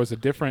Sunny, there was a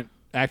different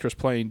actress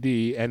playing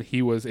Dee, and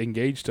he was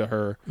engaged to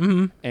her,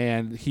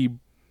 and he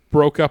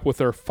broke up with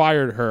her,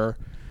 fired her,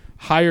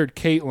 hired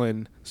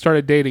Caitlin,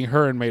 started dating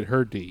her, and made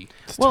her Dee.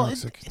 It's Well,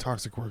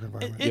 toxic work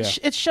environment.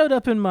 It showed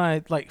up in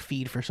my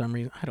feed for some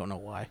reason. I don't know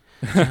why.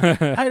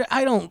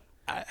 I don't.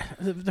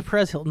 The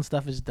Perez Hilton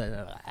stuff is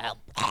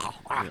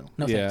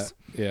no thanks.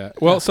 Yeah.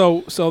 Well,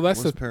 so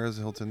that's the Perez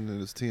Hilton,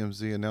 and it's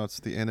TMZ, and now it's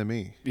the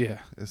NME. Yeah.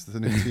 It's the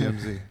new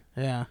TMZ.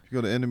 Yeah. If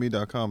you go to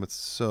NME.com, it's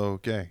so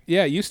gay.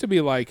 Yeah, it used to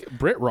be like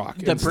Brit Rock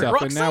The and Brit stuff,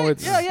 Rock and now site?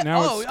 it's yeah.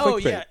 now it's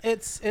clickbait.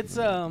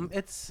 Yeah.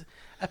 It's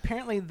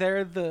apparently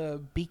they're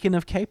the beacon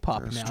of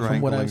K-pop They're now.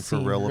 From what strangling I've for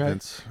seen,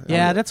 relevance. Right?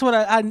 Yeah, that's what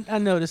I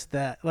noticed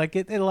that. Like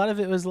a lot of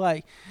it was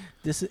like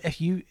this.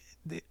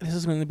 This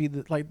is going to be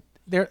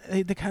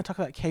they kind of talk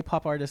about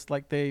K-pop artists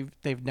like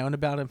they've known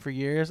about them for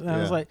years, and I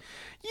was like,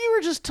 you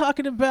were just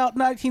talking about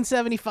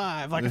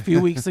 1975 like a few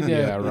weeks ago.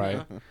 Yeah,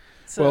 right.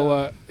 So,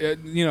 Well,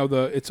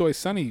 the It's Always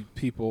Sunny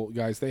people,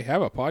 guys, they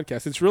have a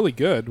podcast. It's really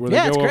good where they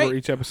it's go over great.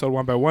 each episode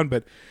one by one.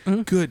 But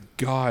good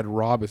God,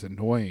 Rob is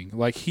annoying.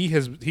 Like he's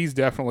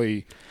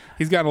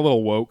gotten a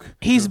little woke.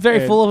 he's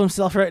very full of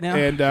himself right now.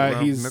 And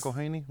he's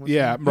McElhaney?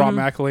 Rob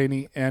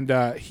McElhaney,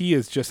 and he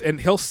is just, and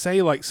he'll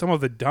say like some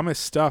of the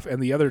dumbest stuff, and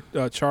the other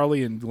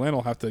Charlie and Glenn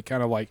will have to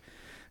kind of like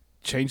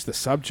change the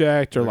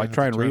subject or like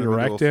try and turn him into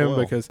redirect a him, foil.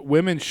 because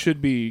women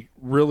should be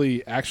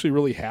really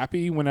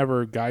happy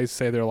whenever guys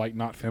say they're like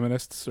not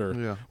feminists,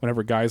 or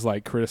whenever guys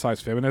like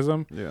criticize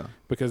feminism,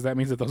 because that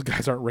means that those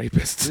guys aren't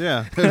rapists.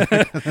 Yeah.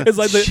 It's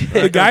like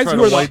the guys who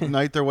are white like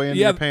knight their way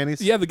into your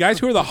panties. Yeah, the guys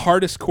who are the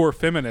hardest core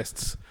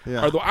feminists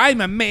are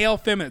I'm a male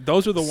feminist.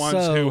 Those are the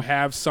ones So- who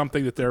have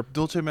something that they're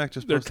Dulce Mac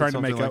just they're posted trying to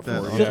something make like up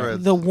that for. on Yeah.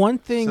 Threads. The one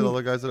thing, Said all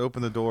the guys that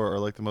open the door are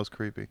like the most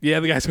creepy. the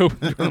guys who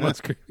open the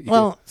most creepy.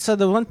 well, so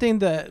the one thing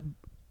that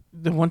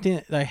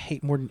I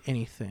hate more than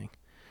anything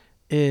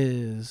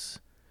is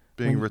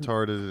Being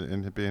retarded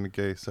and being a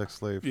gay sex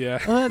slave. yeah,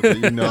 That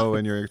you know,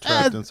 and you're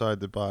trapped inside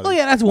the body. oh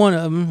yeah, that's one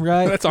of them,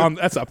 right?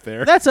 that's up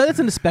there. That's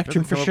in the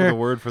spectrum Come for up with a sure.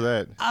 word for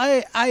that.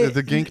 The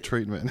The gink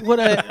treatment. What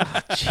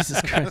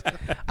Jesus Christ!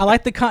 I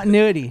like the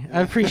continuity.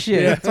 I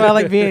appreciate it. That's why I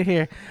like being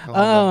here.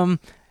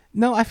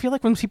 No, I feel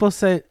like when people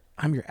say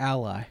I'm your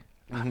ally,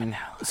 I'm an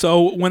ally.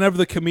 So whenever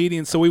the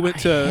comedians, so we went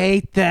to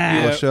hate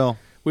that. Yeah. Michelle.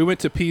 we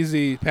went to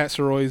PZ Pat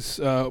Soroy's,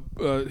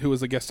 who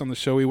was a guest on the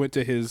show. We went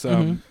to his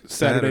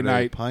Saturday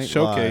night Pint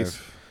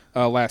showcase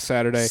last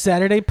Saturday.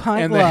 Saturday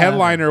Pint And Live. the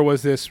headliner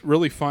was this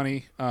really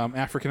funny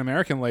African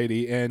American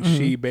lady, and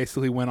she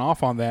basically went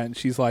off on that. And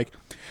she's like,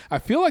 I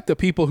feel like the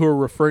people who are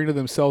referring to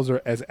themselves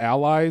as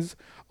allies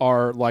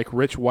are like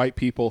rich white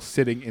people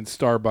sitting in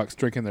Starbucks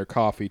drinking their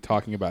coffee,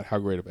 talking about how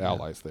great of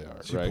allies they are.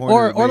 She Right? pointed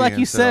at Or me like and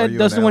you said, "Are said, you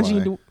those are an the ones you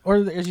ally?" need to, or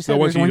as you said, The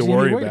ones you need to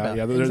worry worry about.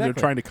 Yeah, they're Exactly.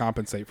 trying to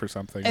compensate for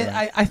something. And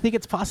right? I think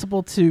it's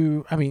possible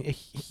to. I mean,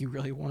 if you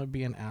really want to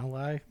be an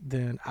ally,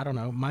 then I don't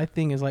know. My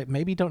thing is like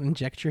maybe don't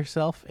inject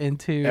yourself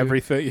into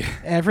Everything.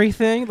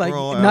 everything. Like We're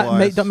all not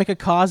allies. don't make a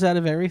cause out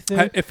of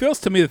everything. It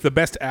feels to me that the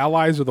best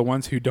allies are the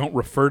ones who don't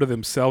refer to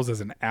themselves as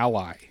an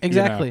ally. you know?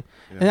 Exactly.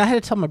 And I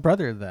had to tell my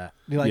brother that.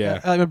 Be like, Yeah.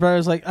 my brother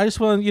was like, I just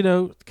want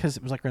to, because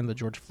it was like around the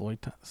George Floyd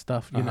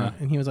stuff, you know,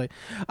 and he was like,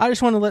 I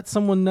just want to let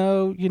someone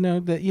know,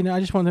 that, I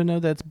just want to know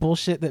that's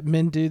bullshit that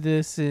men do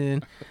this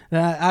and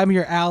that I'm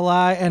your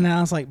ally. And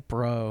I was like,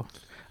 bro,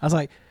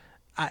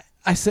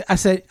 I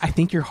said, I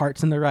think your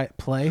heart's in the right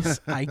place.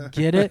 I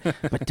get it,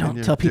 but don't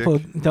your tell people,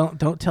 dick.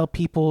 don't tell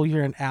people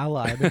you're an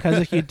ally, because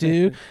if you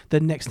do, the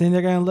next thing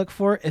they're gonna look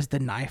for is the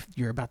knife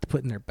you're about to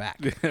put in their back.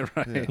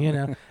 Right.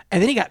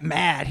 And then he got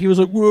mad. He was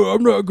like, "Well,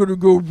 I'm not gonna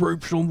go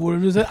rape someone."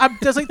 I'm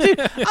just like, dude,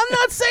 I'm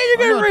not saying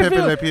you're I'm gonna not rape pimping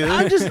him.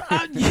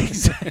 that pew.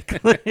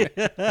 Exactly.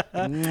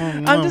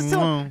 I'm just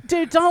telling,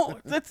 dude,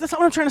 don't. That's not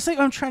what I'm trying to say.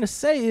 What I'm trying to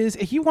say is,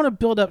 if you want to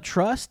build up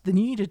trust, then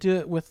you need to do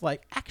it with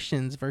like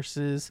actions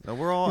versus. No,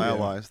 we're all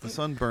allies. The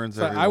sun burns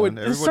So everyone. I would-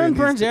 The Everybody sun needs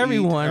burns to eat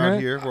everyone, out right?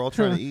 here. We're all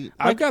trying to eat.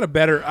 I've got a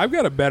better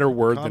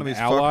word than Economy's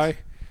ally,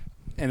 fucked.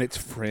 and it's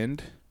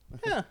friend.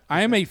 Yeah.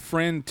 I am a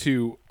friend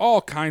to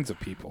all kinds of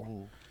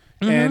people,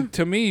 and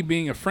to me,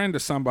 being a friend to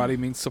somebody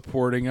means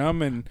supporting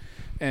them and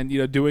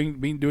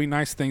doing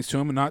nice things to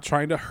them and not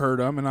trying to hurt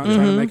them and not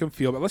trying to make them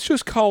feel bad. Let's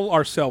just call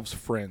ourselves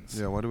friends.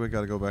 Yeah, why do we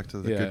got to go back to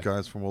the Yeah. good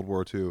guys from World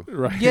War II?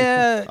 Right.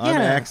 Yeah. I'm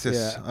yeah. Axis.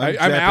 Yeah. I'm I'm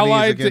Japanese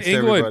allied to against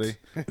England.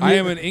 everybody. I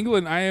am in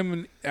England. I am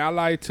an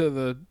ally to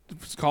the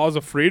cause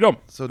of freedom.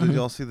 So did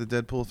y'all see the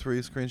Deadpool 3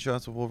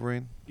 screenshots of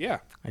Wolverine? Yeah.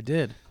 I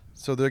did.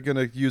 So they're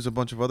gonna use a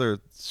bunch of other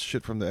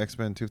shit from the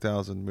X-Men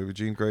 2000 movie.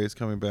 Jean Grey's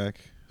coming back.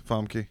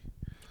 Famke.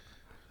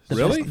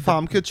 Really?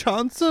 Famke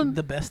Johnson.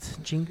 The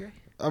best Jean Grey.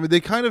 I mean,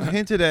 they kind of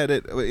hinted at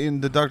it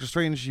in the Doctor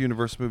Strange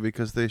universe movie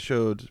because they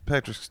showed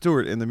Patrick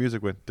Stewart and the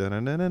music went.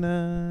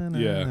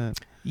 Yeah.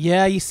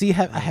 Yeah, you see, I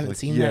haven't Like,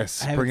 seen yes,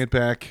 that. bring it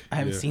back. I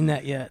haven't Yeah. seen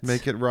that yet.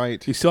 Make it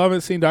right. You still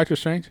haven't seen Doctor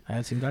Strange? I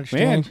haven't seen Doctor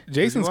Man, Strange.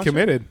 Jason's watch it?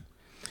 committed.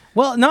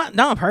 Well, not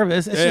on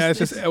purpose. It's Yeah,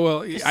 just, it's just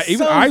well, it's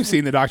even so- I've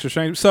seen the Doctor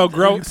Strange. So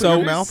grow. You put So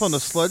your mouth on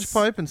the sludge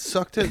pipe and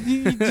sucked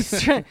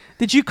it.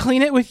 Did you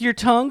clean it with your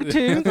tongue I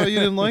too? thought you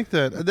didn't like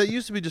that. That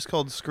used to be just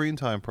called screen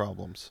time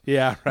problems.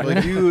 yeah, right.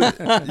 Like you and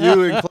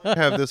Clay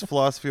have this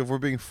philosophy of we're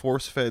being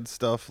force-fed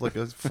stuff like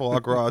a foie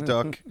gras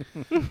duck,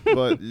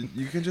 but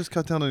you can just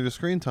cut down on your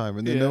screen time,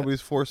 and then Yeah.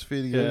 nobody's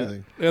force-feeding Yeah.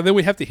 anything. And then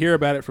we have to hear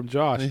about it from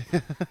Josh.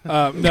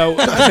 No,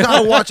 I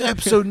gotta watch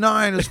episode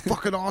 9. It's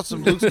fucking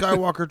awesome. Luke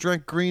Skywalker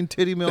drank green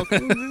titty milk.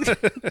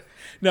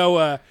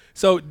 no.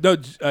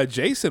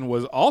 Jason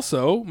was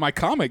also my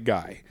comic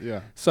guy.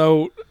 Yeah.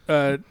 So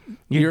Your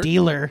you're-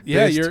 dealer.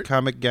 Yeah, Best you're.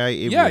 comic guy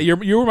ever. Yeah,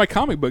 you were my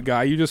comic book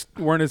guy. You just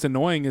weren't as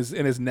annoying as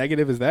and as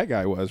negative as that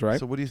guy was, right?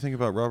 So what do you think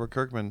about Robert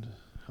Kirkman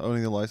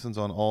owning the license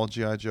on all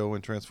G.I. Joe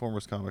and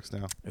Transformers comics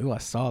now? Ooh, I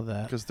saw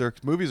that. Because their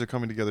movies are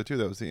coming together too.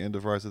 That was the end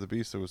of Rise of the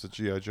Beast. There was a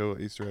G.I. Joe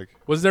Easter egg.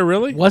 Was there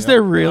really? Was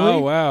there really? Oh,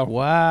 wow.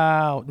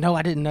 Wow. No,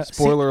 I didn't know. See,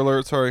 Spoiler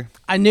alert. Sorry.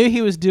 I knew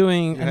he was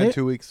doing. You I had knew,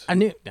 2 weeks. I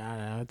knew.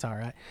 No, it's all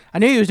right. I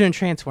knew he was doing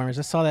Transformers.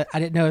 I saw that. I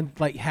didn't know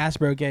like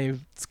Hasbro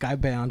gave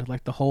Skybound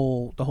like the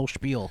whole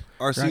spiel.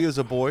 RC Right. is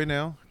a boy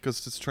now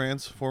because it's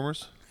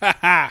Transformers.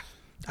 I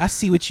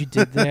see what you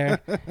did there,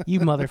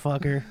 you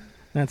motherfucker.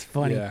 That's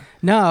funny. Yeah.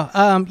 No,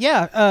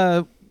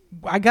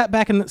 I got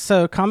back in.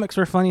 So comics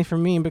were funny for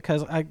me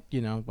because like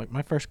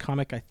my first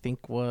comic I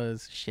think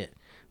was shit.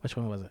 Which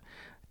one was it?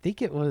 I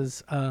think it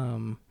was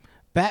my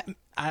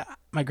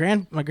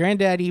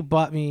granddaddy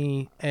bought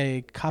me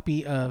a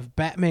copy of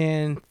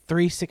Batman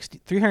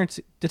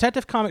 300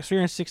 Detective Comics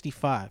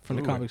 365 from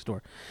the comic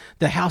store.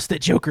 The house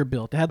that Joker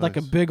built. It had like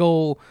a Nice. big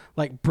old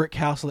like brick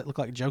house that looked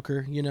like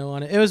Joker,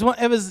 on it. It was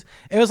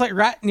like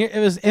right near, it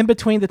was in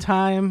between the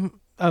time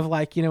of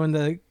like, when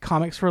the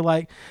comics were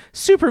like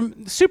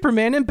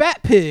Superman and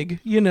Batpig,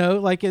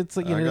 like it's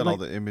like, I got all like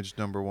the Image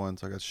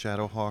 #1s. I got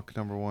Shadowhawk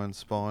 #1,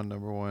 Spawn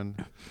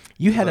 #1.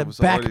 you had I a was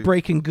already-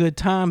 back-breaking good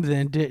time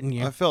then, didn't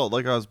you? I felt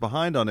like I was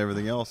behind on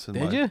everything else, and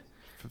Did my you?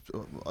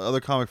 other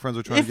comic friends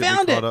were He trying to get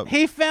found me it. caught up.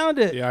 He found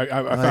it. Yeah, I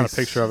found a Nice.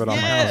 picture of it on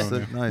my Yeah.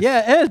 phone. Nice.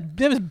 Yeah,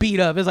 it was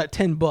beat up. It was like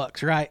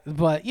 $10, right?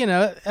 But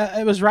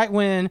it was right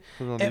when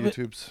Put it on it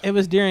the wa- YouTubes. it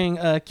was during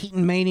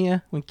Keaton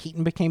Mania when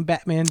Keaton became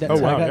Batman. That's Oh,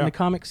 how I wow, got yeah. into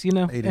comics.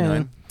 89.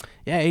 And,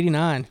 yeah,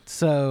 89.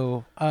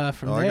 So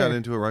from No, there, I got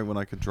into it right when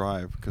I could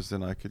drive, because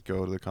then I could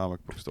go to the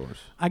comic book stores.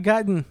 I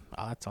got in.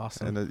 Oh, that's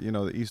awesome. And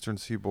the Eastern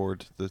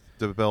Seaboard, the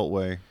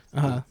Beltway,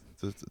 Uh-huh.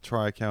 the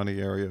Tri-County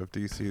area of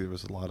DC, there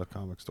was a lot of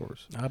comic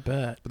stores. I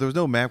bet. But there was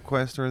no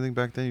MapQuest or anything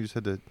back then. You just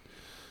had to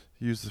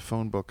use the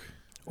phone book.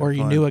 Or and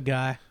you find- knew a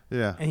guy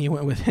Yeah. and you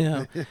went with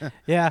him.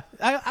 Yeah.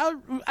 I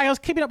was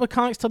keeping up with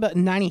comics till about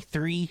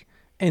 93,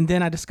 and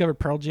then I discovered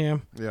Pearl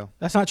Jam. Yeah.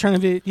 That's not trying to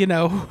be,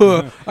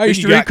 I used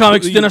You to read got-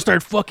 comics, you- then I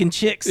started fucking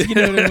chicks. You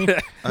know what I mean? I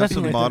have Nothing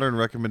some like that. modern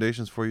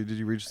recommendations for you. Did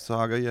you read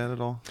Saga yet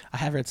at all? I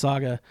have read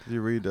Saga. Did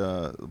you read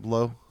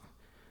Low?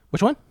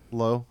 Which one?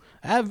 Low?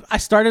 I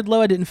started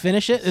Low. I didn't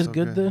finish it. It's So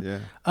good though. Yeah.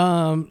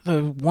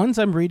 The ones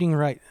I'm reading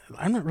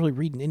I'm not really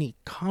reading any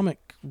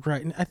comic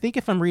right. I think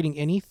if I'm reading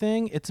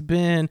anything, it's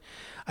been.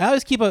 I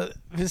always keep up.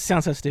 This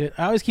sounds so stupid.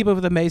 I always keep up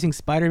with Amazing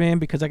Spider-Man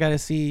because I got to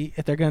see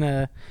if they're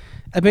gonna.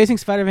 Amazing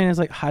Spider-Man is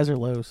like highs or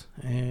lows.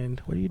 And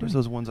what are you Where's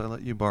doing? those ones I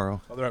let you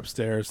borrow? Oh, they're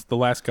upstairs. The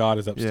Last God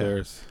is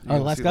upstairs. You Oh,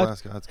 gotta Last see God?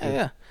 Last God. It's Yeah, good.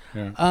 yeah.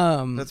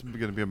 Yeah. That's going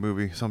to be a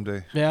movie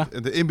someday. Yeah.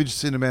 In the Image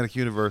Cinematic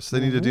Universe. They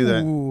need to do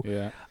that. Ooh.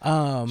 Yeah.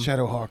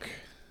 Shadowhawk.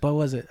 What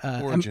was it?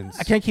 Origins.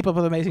 I can't keep up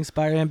with Amazing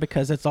Spider-Man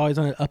because it's always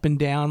on an up and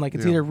down. Like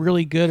it's Yeah. either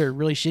really good or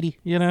really shitty.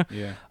 Yeah.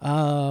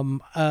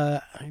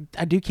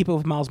 I do keep up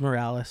with Miles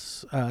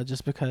Morales,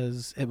 just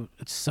because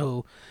it's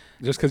so.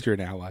 Just because you're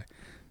an ally.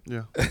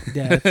 Yeah.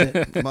 Yeah, that's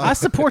it. I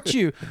support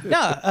you.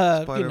 No,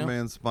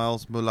 Spider-Man's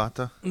Miles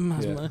Mulata.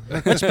 Miles Yeah.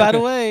 Morales. Which, by the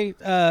way,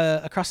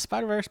 Across the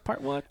Spider-Verse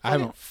Part 1, I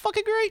haven't-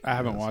 fucking great. I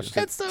haven't watched it.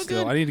 That's so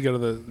still. good. I need to go to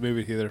the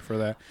movie theater for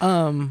that.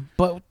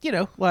 But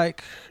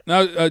like,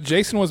 No,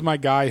 Jason was my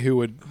guy he'd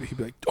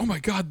be like, "Oh my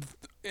god,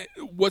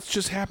 what's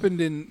just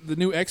happened in the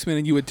new X-Men?"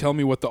 And you would tell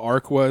me what the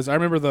arc was. I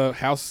remember the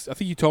house. I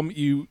think you told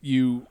me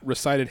you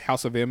recited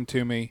House of M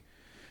to me.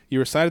 You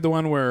recited the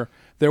one where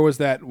there was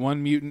that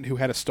one mutant who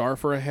had a star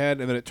for a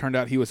head, and then it turned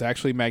out he was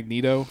actually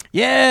Magneto.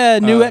 yeah,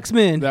 new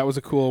X-Men. That was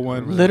a cool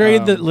one. Literally,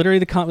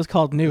 the comic was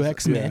called New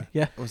X-Men.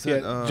 Yeah. Was Yeah,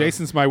 that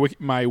Jason's my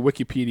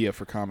Wikipedia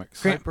for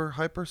comics.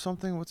 Hyper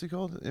something? What's he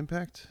called?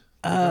 Impact?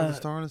 The guy with the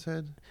star on his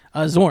head?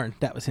 Zorn.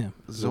 That was him.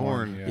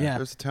 Zorn. yeah.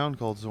 There's a town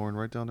called Zorn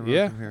right down the road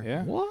Yeah, from here.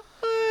 yeah. What?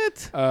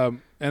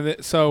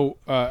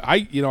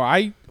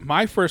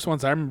 My first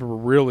ones I remember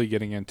really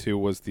getting into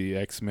was the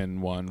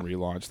X-Men one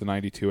relaunch, the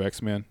 '92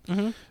 X-Men. Mm-hmm.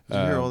 Did you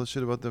hear all the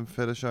shit about them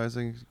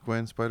fetishizing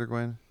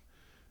Spider-Gwen?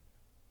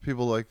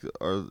 people like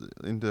are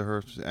into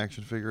her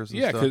action figures and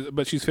Yeah, stuff.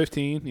 but she's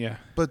 15. Yeah.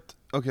 But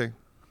okay,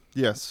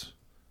 yes,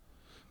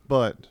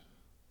 but.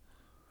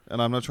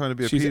 And I'm not trying to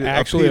be She's a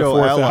actually a pedo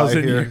ally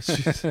 4,000 here. year. She's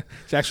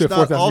She's actually a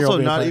not, 4,000 year also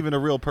old not vampire. even a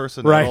real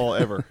person Right. at all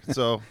ever.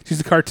 So She's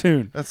a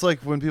cartoon. that's like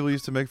when people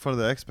used to make fun of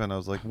the X-Men. I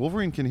was like,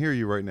 Wolverine can hear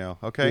you right now,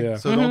 okay? Yeah.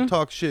 So don't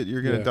talk shit.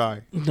 You're gonna Yeah.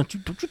 die. Don't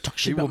you talk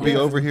She shit will about be me.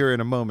 over here in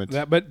a moment.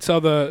 But so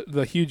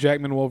the Hugh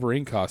Jackman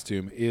Wolverine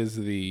costume is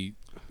the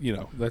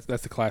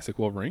that's the classic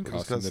Wolverine He's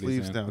costume got that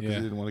sleeves he's now in. because Yeah.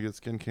 he didn't want to get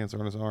skin cancer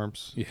on his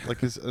arms. Yeah. Like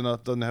his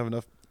doesn't have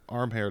enough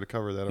arm hair to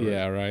cover that. Already.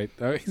 Yeah, right. He's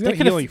They got a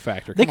could've- healing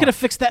factor. They Come could on. have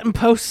fixed that in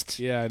post.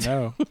 Yeah, I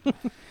know.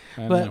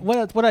 I But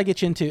know. what I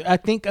get you into? I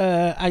think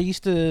I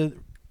used to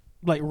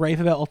like rave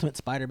about Ultimate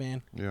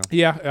Spider-Man. Yeah.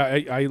 Yeah,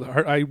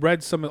 I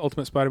read some of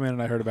Ultimate Spider-Man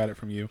and I heard about it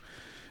from you.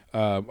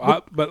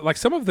 But like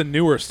some of the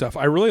newer stuff,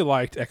 I really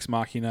liked Ex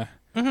Machina.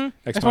 Mm-hmm.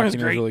 Ex That one was Machina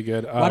is great. really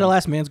good. Why the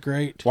Last Man's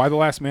great. Why the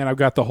Last Man? I've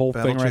got the whole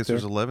Battle thing right there.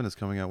 Chasers 11 is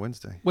coming out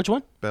Wednesday. Which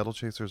one? Battle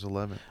Chasers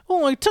 11.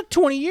 Oh, it took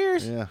 20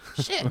 years. Yeah.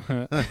 Shit.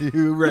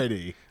 You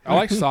ready? I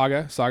like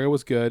Saga. Saga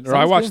was good. Or I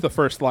Saga's watched good. the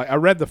first I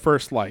read the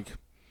first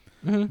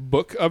Mhm.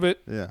 book of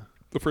it, Yeah.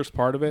 the first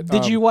part of it.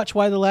 Did you watch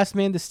Why the Last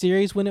Man the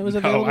series when it was No,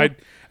 available?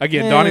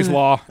 Donnie's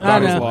Law. I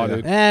Donnie's know. Law,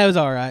 dude. It was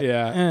all right.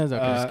 Yeah. It was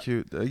okay. It's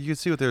cute. You can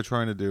see what they were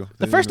trying to do.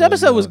 The They first didn't really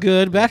episode know was it.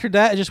 good, but after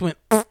that, it just went.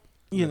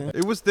 You know.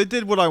 It was. They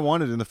did what I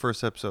wanted in the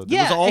first episode. It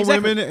Yeah, was all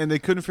exactly. women, and they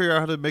couldn't figure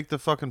out how to make the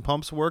fucking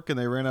pumps work, and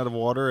they ran out of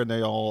water, and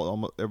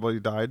everybody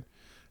died.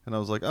 And I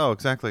was like, oh,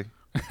 exactly.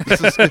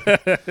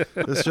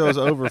 This show's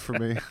over for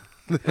me.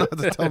 They don't have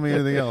to tell me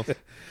anything else.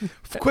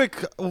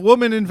 Quick,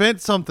 woman,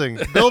 invent something.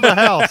 Build a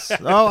house.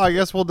 Oh, I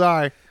guess we'll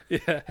die. Yeah.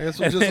 I guess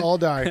we'll just all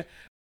die.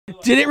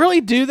 Did it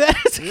really do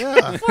that?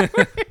 Yeah.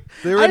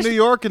 They were I in just- New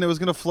York, and it was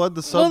going to flood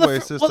the Well, the subway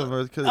fir- system. well-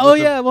 with Oh the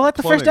yeah. Well, at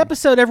the first plumbing.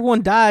 episode,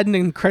 everyone died, and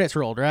then credits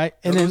rolled, right?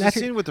 And There then was a after,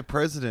 scene with the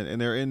president,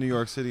 and they're in New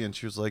York City, and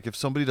she was like, if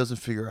somebody doesn't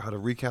figure out how to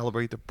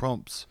recalibrate the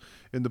pumps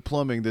in the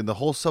plumbing, then the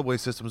whole subway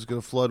system is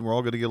going to flood, and we're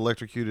all going to get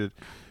electrocuted.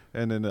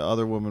 And then the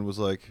other woman was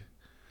like,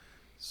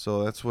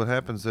 so that's what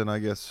happens then, I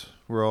guess.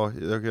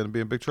 They're going to be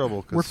in big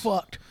trouble. 'cause we're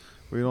fucked.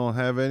 we don't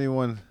have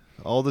anyone.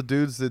 All the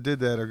dudes that did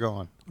that are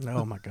gone.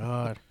 Oh my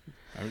god.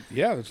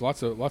 Yeah, there's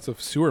lots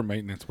of sewer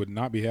maintenance would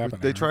not be happening.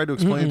 They tried to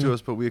explain to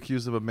us, but we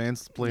accused them of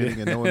mansplaining,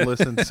 and no one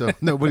listened, so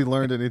nobody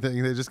learned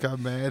anything. They just got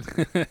mad.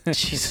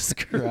 Jesus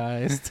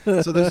Christ.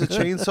 So there's a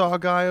chainsaw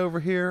guy over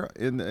here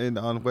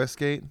on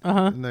Westgate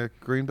Uh-huh. in the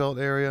Greenbelt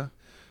area.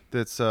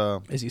 That's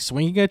Is he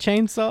swinging a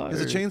chainsaw? he's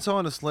a or- chainsaw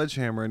and a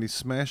sledgehammer, and he's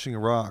smashing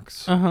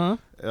rocks Uh-huh.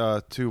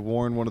 to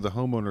warn one of the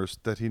homeowners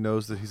that he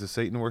knows that he's a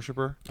Satan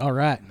worshiper All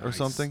right. or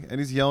something. And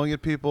he's yelling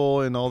at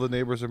people, and all the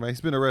neighbors are mad. He's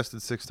been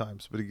arrested 6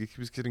 times, but he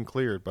keeps getting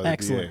cleared by the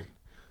Excellent. DA.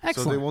 So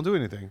Excellent. they won't do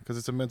anything because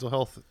it's a mental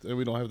health, and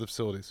we don't have the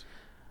facilities.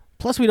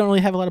 Plus, we don't really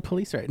have a lot of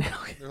police right now.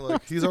 They're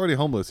like, he's already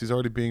homeless. He's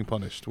already being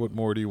punished. What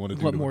more do you want to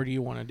do? What to more him? do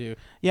you want to do?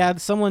 Yeah,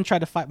 someone tried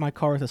to fight my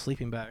car with a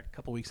sleeping bag a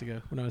couple weeks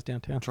ago when I was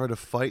downtown. Try to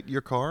fight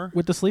your car?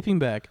 With the sleeping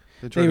bag,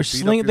 They tried they were to beat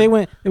up slinging.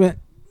 your- They went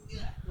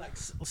like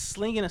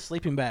slinging a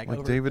sleeping bag. Like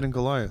over. David and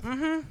Goliath.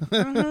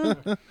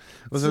 Mm-hmm.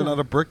 Was there So- not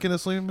a brick in a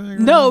sleeping bag?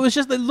 No, it was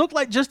just. It looked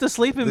like just a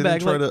sleeping They bag.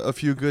 didn't try like- to a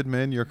few good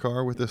men your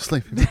car with a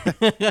sleeping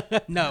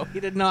bag. no, he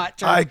did not.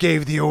 Try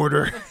gave the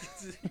order.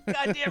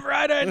 Goddamn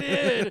right, I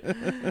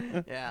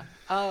did. Yeah.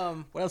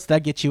 What else did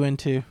that get you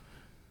into?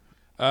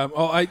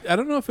 I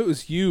don't know if it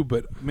was you,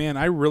 but man,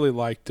 I really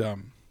liked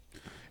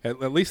at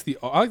least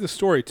I like the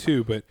story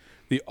too, but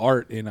the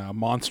art in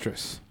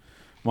Monstrous.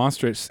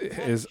 Monstrous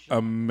is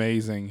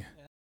amazing.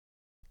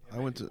 I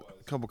went to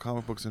a couple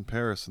comic books in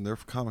Paris, and their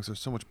comics are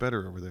so much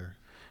better over there.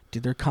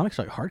 Dude, their comics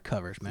are like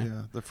hardcovers, man.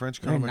 Yeah, the French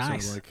They're comics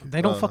nice. are like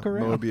They don't fuck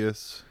around.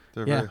 Moebius.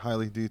 They're Yeah. very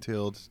highly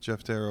detailed,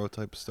 Jeff Darrow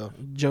type stuff.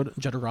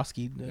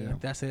 Jodorowsky, Yeah.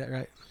 did I say that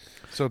right?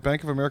 So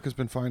Bank of America's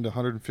been fined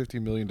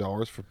 $150 million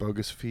for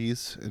bogus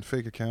fees and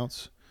fake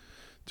accounts,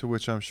 to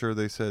which I'm sure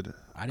they said,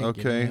 I didn't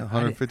get okay, any-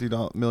 I didn't-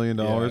 $150 million.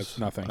 Yeah, it's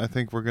nothing. I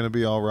think we're going to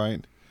be all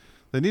right.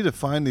 They need to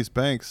find these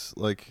banks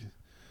like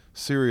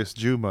serious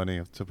Jew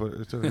money to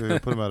put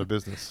them out of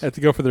business. Had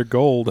to go for their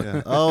gold.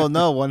 Yeah. Oh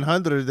no,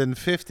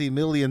 $150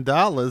 million.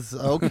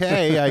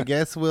 Okay, I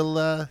guess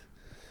we'll.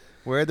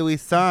 Where do we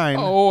sign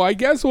Oh, I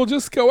guess we'll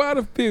just go out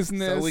of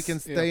business so we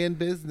can stay in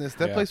business?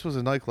 That Yeah. place was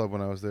a nightclub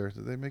when I was there.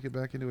 Did they make it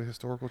back into a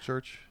historical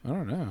church? I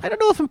don't know. I don't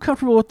know if I'm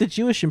comfortable with the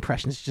Jewish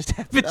impressions just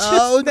happened.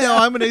 Oh just no,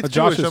 now. I'm an eighth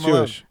Josh Jewish. is I'm allowed.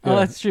 Jewish. Oh, Yeah.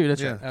 that's true.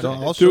 That's Yeah, right. John,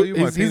 Okay. I'll show you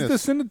my He's penis.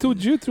 descended to a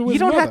Jew through his You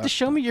don't have mother. to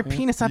show me your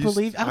penis. I You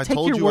believe. I'll I take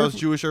told your you I word. was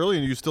Jewish earlier,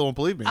 and you still don't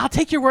believe me. I'll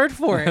take your word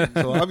for it.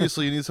 So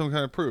obviously, you need some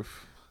kind of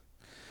proof.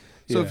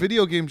 So Yeah.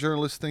 video game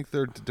journalists think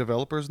they're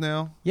developers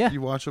now. Yeah. You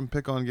watch them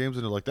pick on games,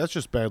 and they're like, "That's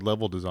just bad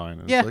level design."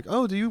 And Yeah. It's like,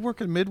 "Oh, do you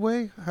work at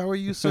Midway? How are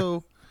you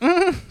so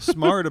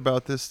smart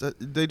about this?"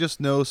 They just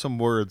know some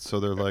words, so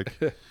they're like,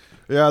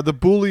 "Yeah, the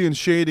Boolean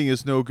shading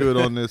is no good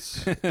on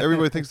this."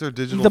 Everybody thinks they're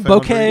digital. The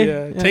Foundry. bokeh.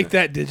 Yeah, Yeah. take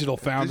that, Digital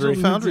Foundry.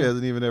 Digital Foundry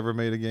hasn't even ever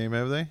made a game,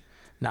 have they?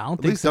 No, I don't At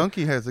think least so.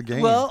 Donkey has a game.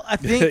 Well, I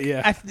think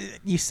Yeah.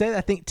 you said I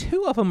think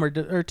two of them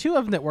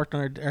that worked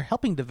on are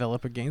helping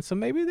develop a game, so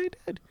maybe they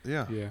did.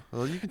 yeah. Yeah.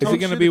 Well, you can Is talk it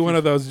going to shit be if one you-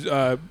 of those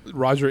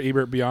Roger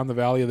Ebert Beyond the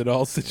Valley of the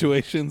Dolls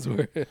situations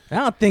where I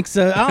don't think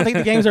so. I don't think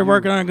the games they're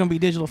working on are going to be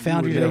Digital You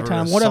Foundry were never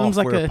anytime. a One of them's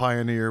like software a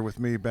pioneer with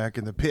me back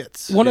in the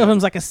pits. one of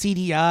them's like a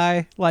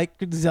CDI, like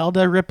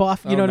Zelda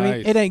ripoff. You Oh, know what I mean?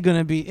 nice. It ain't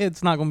gonna be.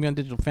 It's not gonna be on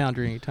Digital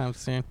Foundry anytime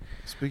soon.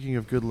 Speaking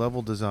of good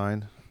level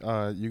design,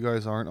 you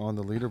guys aren't on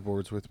the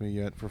leaderboards with me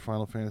yet for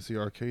Final Fantasy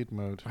Arcade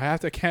mode. I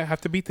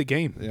have to beat the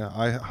game. Yeah,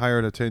 I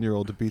hired a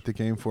 10-year-old to beat the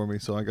game for me,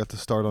 so I got to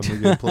start on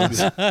New Game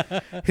Plus.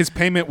 His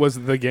payment was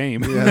the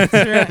game.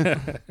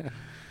 Yeah,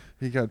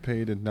 he got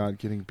paid and not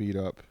getting beat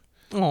up.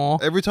 Aw.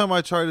 Every time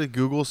I try to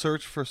Google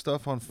search for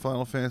stuff on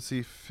Final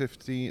Fantasy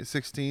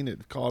 16,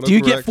 it autocorrects. Do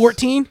you get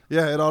 14?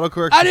 Yeah, it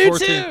autocorrects. I to do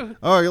 14. too.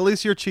 Oh, at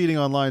least you're cheating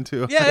online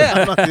too. Yeah,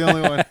 I'm not the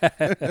only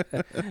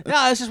one. No,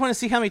 I just want to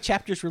see how many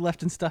chapters were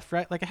left and stuff,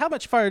 right? Like how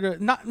much farther?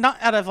 Not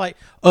out of like,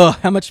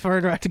 how much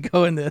farther I have to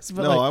go in this?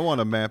 But No, like, I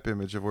want a map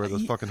image of where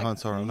those fucking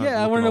hunts are. I'm not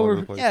yeah, I want to know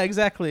where. Yeah,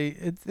 exactly.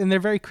 And they're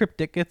very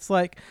cryptic. It's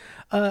like,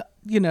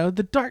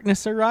 the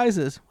darkness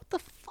arises. What the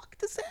fuck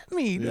does that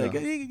mean? Yeah. Like,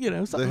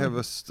 They something. have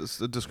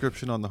a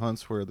description on the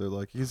hunts where they're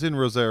like, he's in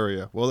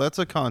Rosaria. Well, that's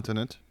a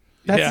continent.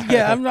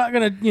 Yeah, I'm not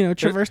gonna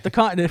traverse the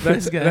continent for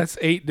That's, this guy. that's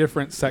 8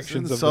 different It's in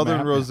sections of southern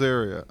the map.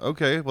 Rosaria.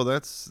 Okay, well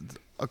that's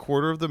a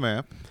quarter of the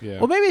map. Yeah.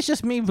 Well, maybe it's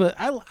just me, but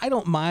I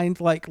don't mind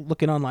like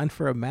looking online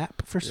for a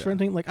map for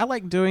something. Like I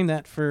like doing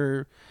that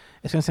for.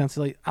 It's gonna sound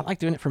silly. I like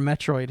doing it for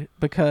Metroid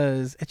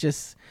because it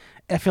just.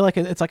 I feel like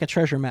it's like a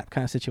treasure map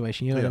kind of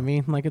situation. You know what I Yeah.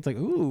 mean? Like it's like,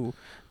 ooh,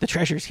 the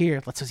treasure's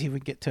here. Let's see if we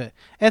can get to it.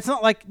 And it's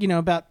not like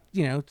about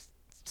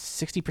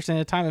 60% of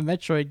the time in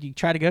Metroid you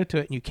try to go to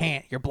it and you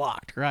can't. You're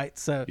blocked, right?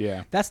 So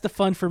Yeah. that's the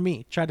fun for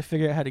me. Try to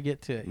figure out how to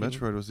get to it.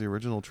 Metroid was the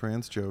original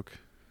trans joke.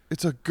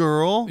 It's a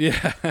girl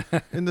Yeah.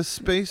 in the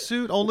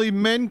spacesuit. Only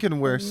men can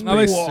wear No,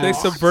 they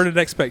spacesuits. subverted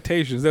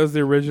expectations. That was the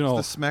original.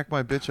 The Smack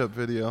My Bitch Up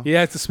video.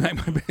 Yeah, it's to smack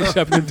my bitch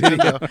up in the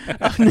video.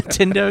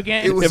 Nintendo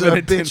game. It was Yeah, a but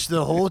it bitch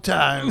the whole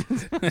time.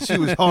 She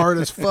was hard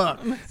as fuck.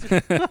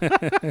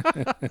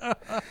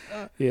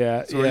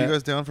 Yeah. So are yeah. you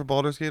guys down for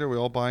Baldur's Gate? Are we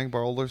all buying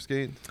Baldur's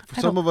Gate?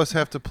 Some of us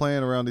have to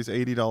plan around these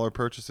 $80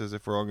 purchases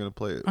if we're all going to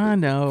play it. I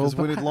know. Because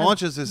when but it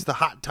launches, it's the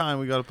hot time.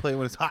 We got to play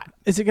when it's hot.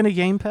 is it gonna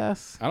Game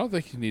Pass? I don't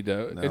think you need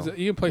to. No.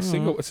 You can play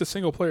single. It's a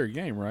single player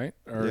game, right?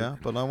 Or, Yeah,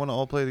 but I want to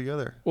all play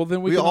together. Well,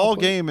 then we We can all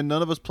play. game and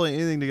none of us play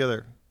anything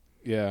together.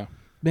 Yeah.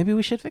 Maybe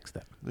we should fix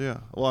that. Yeah.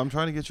 Well, I'm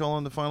trying to get y'all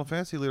on the Final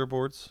Fantasy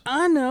leaderboards.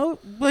 I know.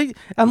 But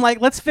I'm like,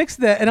 let's fix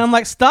that. And I'm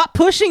like, stop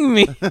pushing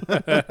me.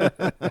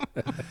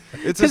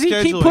 It's a Because you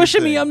keep scheduling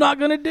pushing me, thing. I'm not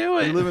going to do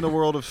We it. live in a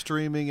world of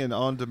streaming and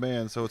on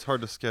demand, so it's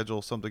hard to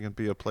schedule something and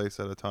be a place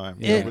at a time.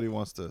 Yeah. Nobody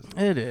wants to.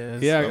 It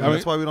is. Yeah, I mean-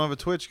 That's why we don't have a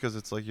Twitch, because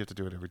it's like you have to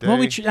do it every day.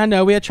 Well, I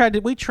know we had tried to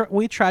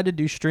we tried to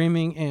do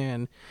streaming,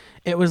 and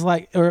it was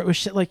like, or it was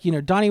shit like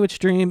Donnie would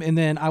stream and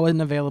then I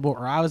wasn't available,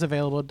 or I was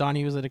available,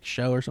 Donnie was at a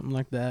show or something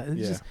like that. It's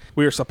Yeah. just,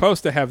 We were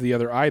supposed to have the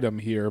other item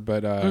here,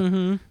 but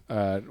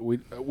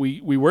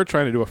we were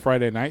trying to do a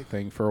Friday night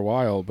thing for a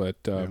while, but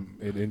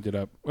it ended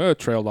up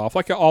trailed off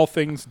like all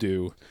things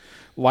do,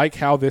 like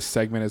how this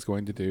segment is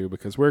going to do,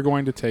 because we're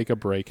going to take a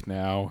break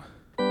now.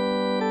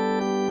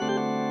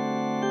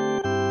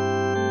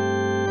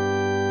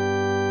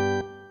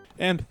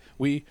 And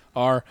we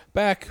are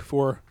back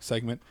for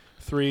segment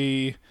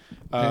 3.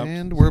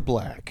 And we're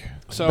black.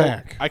 So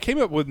back. I came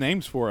up with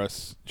names for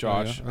us,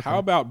 Josh. Oh, yeah? Okay. How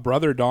about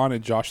Brother Don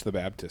and Josh the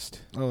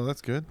Baptist? Oh,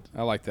 that's good.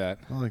 I like that.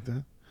 I like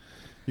that.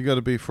 You got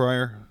to be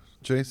Friar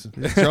Jason.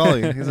 He's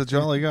jolly. He's a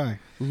jolly guy.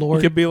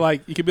 Lord. You could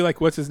be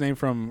like what's his name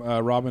from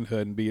Robin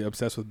Hood and be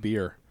obsessed with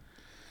beer.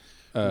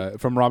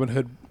 From Robin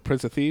Hood,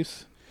 Prince of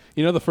Thieves.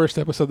 You know the first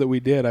episode that we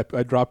did,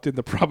 I dropped in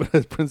the Robin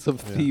Hood, Prince of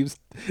Thieves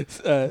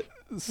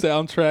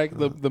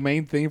soundtrack, the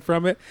main theme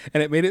from it,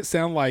 and it made it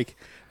sound like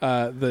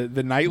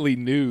the nightly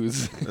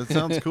news. It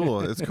sounds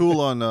cool. It's cool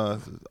on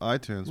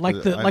iTunes. Like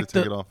but the- I like had to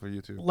take the- it off of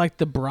YouTube. like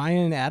the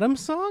Brian Adams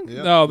song?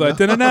 Yeah. No, the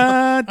dun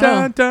dun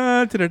dun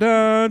dun dun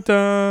dun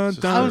dun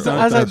I I was dun,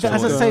 I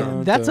dun, say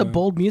dun, that's a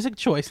bold music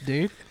choice,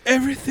 dude.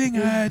 Everything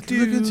I Look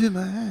into do.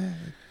 my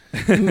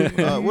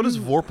head. What does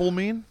Vorpal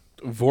mean?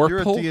 You're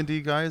a Vorpal.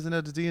 D&D guy, isn't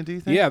it? A D&D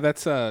thing? Yeah,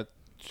 that's like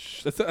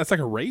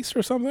a race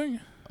or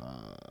something,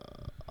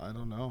 I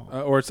don't know.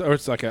 or it's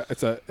like it's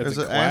There's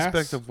a an class?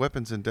 aspect of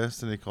weapons in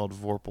Destiny called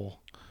Vorpal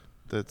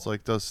that's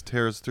like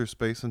tears through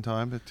space and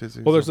time.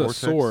 Well, there's a vortex.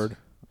 sword.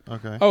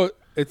 Okay. Oh,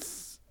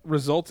 it's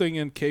resulting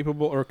in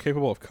capable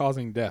of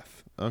causing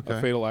death. Okay.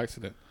 A fatal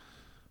accident.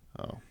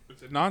 Oh.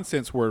 It's a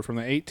nonsense word from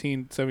the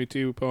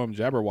 1872 poem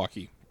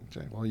Jabberwocky.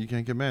 Okay. Well, you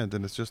can't get mad.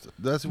 Then it's just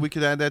we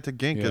could add that to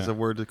Gink Yeah. as a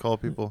word to call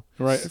people.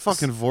 Right. It's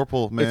fucking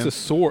Vorpal, man. It's a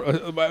sword.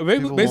 People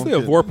Basically, a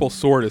won't Vorpal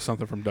sword is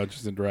something from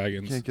Dungeons and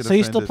Dragons. Can't get So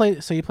you still offended. play?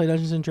 So you play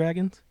Dungeons and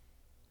Dragons?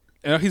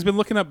 He's been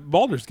looking up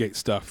Baldur's Gate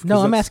stuff. No,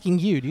 'cause I'm that's- asking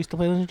you. Do you still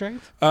play Dungeons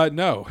and Dragons?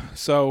 No.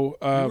 So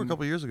We were a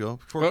couple years ago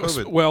before well,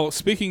 COVID. well,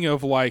 speaking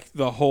of like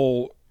the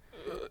whole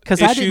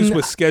 'Cause I issues didn't-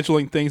 with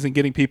scheduling things and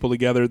getting people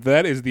together.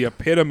 That is the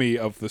epitome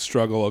of the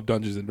struggle of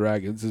Dungeons and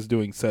Dragons, is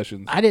doing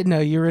sessions. I didn't know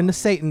you were into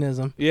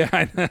Satanism. Yeah,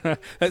 I know.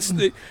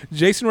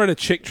 Jason read a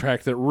chick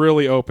track that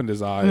really opened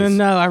his eyes.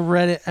 No, I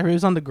read it. It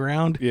was on the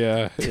ground.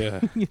 Yeah,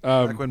 yeah.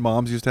 Like when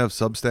moms used to have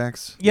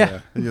Substacks.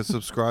 Yeah. And you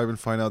subscribe and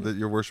find out that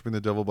you're worshiping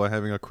the devil by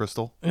having a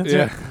crystal. That's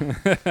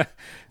right. Yeah,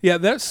 yeah.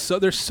 There's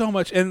so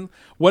much, and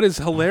what is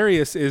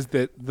hilarious is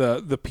that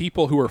the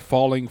people who are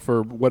falling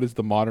for what is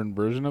the modern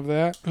version of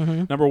that.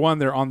 Number one,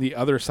 they're on the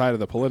other side of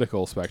the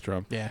political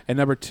spectrum. Yeah. And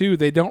number two,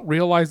 they don't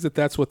realize that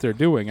that's what they're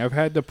doing. I've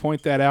had to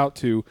point that out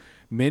to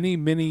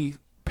many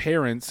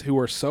parents who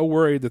are so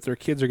worried that their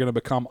kids are going to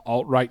become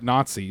alt-right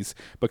Nazis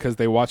because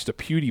they watched a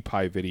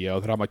PewDiePie video,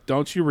 that I'm like,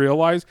 don't you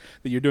realize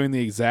that you're doing the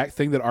exact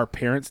thing that our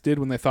parents did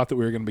when they thought that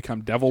we were going to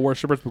become devil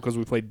worshippers because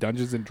we played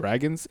Dungeons and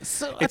Dragons?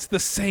 So It's the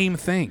same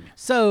thing.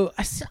 So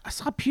I saw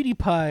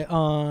PewDiePie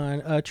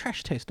on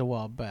Trash Taste a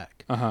while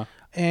back, Uh-huh.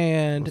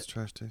 and What's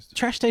trash taste?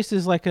 Trash Taste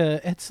is like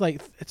it's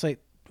like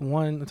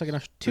one. It's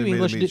like two They made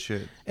English him eat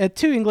shit.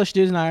 two English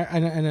dudes and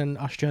an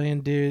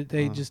Australian dude.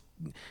 They just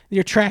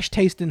you're trash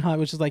tasting hot,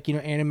 which is like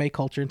anime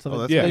culture and stuff. Oh,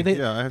 like that's that. Yeah.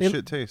 They- I have they-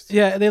 shit taste.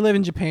 Yeah, they live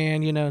in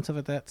Japan, and stuff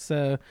like that.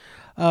 So,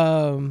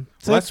 So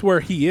that's where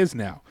he is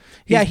now.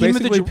 Yeah, He's he moved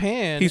to basically-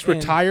 Japan, He's and-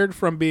 retired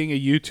from being a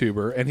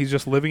YouTuber, and he's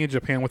just living in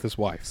Japan with his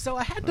wife. so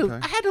I had to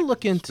Okay.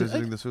 look into.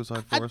 Visiting the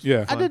Suicide I- Forest.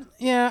 Yeah.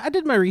 I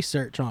did my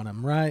research on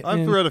him, right? I've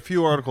And, read a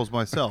few articles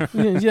myself.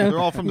 yeah. They're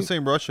all from the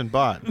same Russian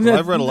bot. But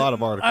I've read a lot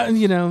of articles.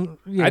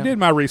 I did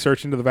my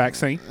research into the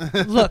vaccine.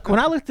 Look, when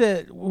I looked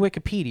at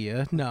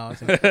Wikipedia, no,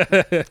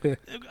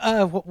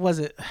 what was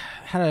it?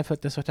 How did I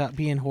put this without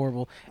being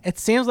horrible? It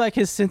seems like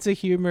his sense of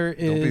humor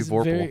be is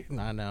vorpal. very.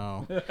 I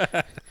know.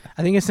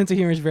 I think his sense of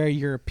humor is very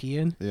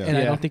European, Yeah. and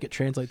I Yeah. don't think it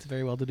translates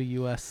very well to the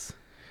U.S.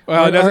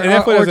 Well, it definitely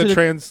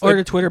doesn't or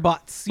to Twitter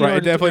bots. Right,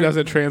 it definitely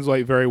doesn't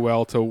translate very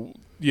well to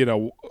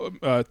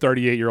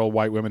 38-year-old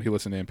white women who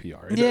listen to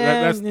NPR.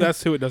 Yeah,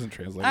 That's who it doesn't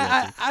translate.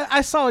 well to.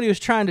 I saw what he was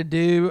trying to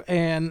do,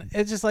 and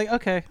it's just like,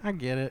 okay, I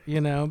get it,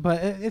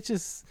 but it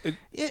just,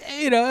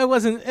 it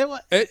wasn't.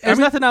 There's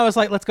nothing. I was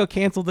like, let's go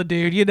cancel the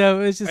dude,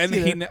 It's just, And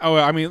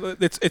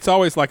it's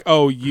always like,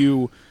 oh,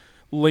 you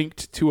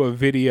linked to a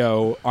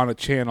video on a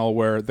channel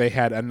where they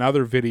had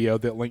another video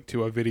that linked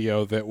to a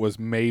video that was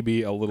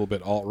maybe a little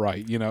bit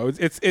alt-right.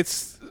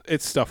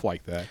 It's stuff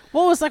like that.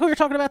 Well, it's like we were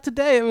talking about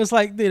today. It was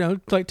like,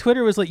 like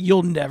Twitter was like,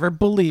 you'll never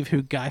believe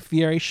who Guy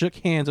Fieri shook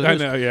hands with. I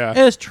know, yeah.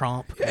 It was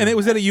Trump. And it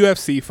was at a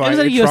UFC fight. It was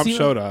at a Trump UFC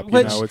showed up.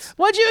 Which, it's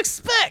what'd you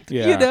expect?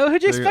 Yeah.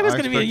 Who'd you expect was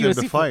going to be a expected UFC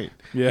him to fight.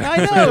 yeah.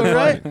 I know,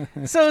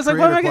 right? So it's like,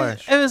 what am I Creator going?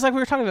 clash. It was like we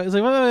were talking about. It was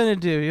like, what am I going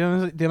to do?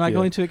 Am I Yeah.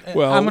 going to?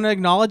 Well- I'm going to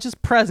acknowledge his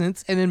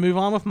presence and then move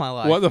on with my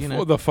life.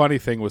 Well, the funny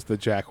thing was the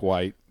Jack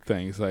White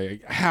thing. It's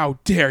like, how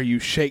dare you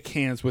shake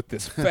hands with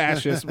this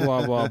fascist?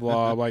 Blah blah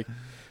blah. I'm like,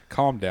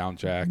 calm down,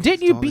 Jack.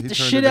 Didn't you He beat the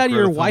turned shit into out of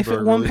your Greta wife at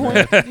Thunberg one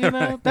really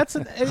point? That's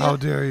How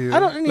dare you?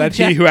 I don't need Let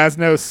Jack. he who has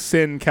no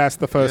sin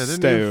cast the Yeah, first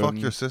didn't stone. you fuck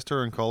your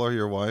sister and call her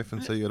your wife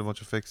and say you had a bunch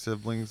of fake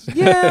siblings?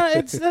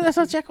 Yeah, that's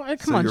not Jack White.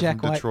 Come Say on, you're Jack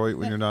from White. Detroit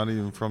when you're not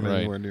even from Right.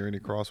 anywhere near any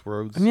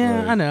crossroads. Yeah,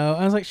 Right. I know.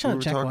 I was like, shut We up,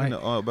 were Jack talking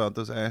White. about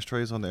those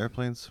ashtrays on the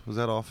airplanes. Was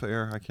that off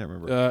air? I can't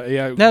remember.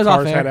 Yeah, That was off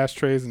cars air. had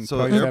ashtrays and So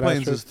planes had airplanes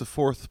ashtrays. is the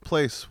fourth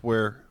place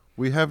where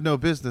we have no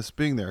business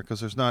being there because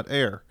there's not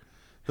air.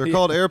 They're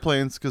called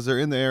airplanes because they're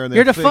in the air and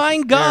You're they're fake defying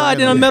air God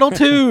in a them. metal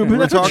tube. We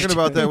were That's what talking you're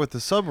about that doing. with the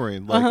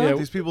submarine. Like Uh-huh.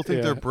 these people think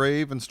Yeah. they're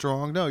brave and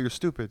strong. No, you're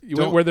stupid. You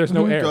went where there's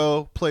no air.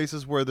 Go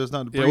places where there's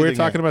not Yeah, breathing we were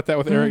talking air. about that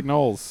with Eric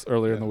Knowles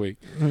earlier in the week.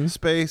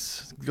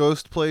 Space,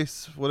 ghost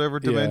place, whatever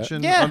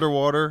dimension, Yeah.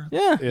 underwater.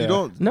 Yeah. Yeah. You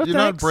don't. No you're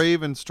not thanks.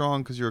 brave and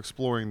strong because you're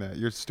exploring that.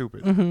 You're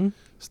stupid.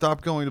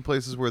 Stop going to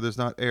places where there's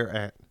not air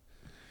at.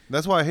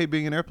 That's why I hate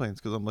being in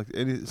airplanes because I'm like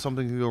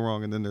something can go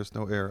wrong and then there's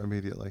no air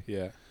immediately.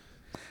 Yeah.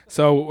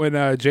 So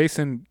when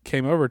Jason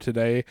came over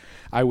today,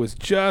 I was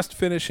just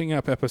finishing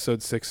up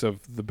episode 6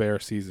 of The Bear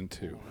season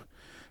 2.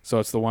 So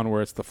it's the one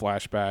where it's the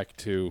flashback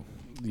to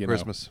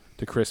Christmas.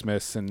 to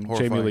Christmas, and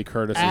Horrifying. Jamie Lee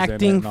Curtis is in it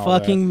Acting and all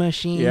fucking that.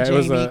 machine. Yeah, it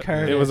was Jamie a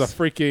Curtis. it was a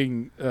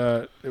freaking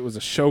it was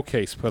a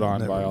showcase put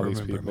on Never by all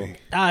these remember people. me.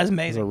 It's It was a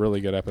amazing.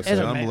 really good episode.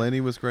 It's John amazing.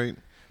 Mulaney was great.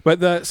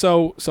 But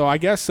so I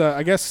guess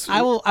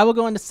I will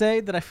go on to say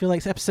that I feel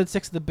like episode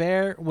 6 of The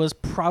Bear was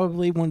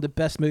probably one of the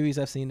best movies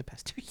I've seen in the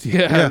past 2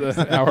 years. yeah,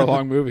 the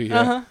hour-long movie. Yeah.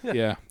 Uh-huh,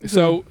 Yeah.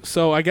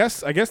 So I guess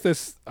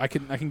this I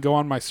can go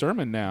on my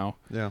sermon now.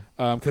 Yeah.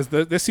 Because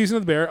this season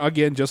of The Bear,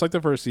 again, just like the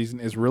first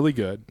season, is really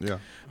good. Yeah.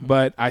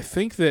 But I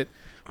think that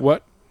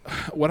what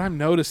I'm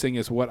noticing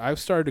is what I've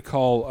started to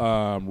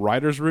call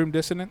writer's room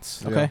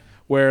dissonance. Okay.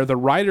 Where the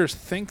writers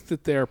think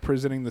that they're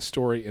presenting the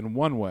story in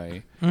one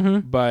way,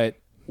 but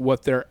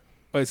what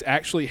is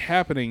actually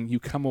happening, you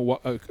come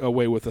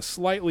away with a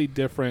slightly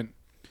different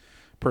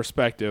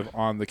perspective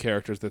on the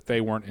characters that they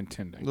weren't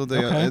intending. Well,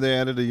 Okay. they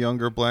added a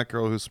younger black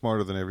girl who's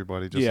smarter than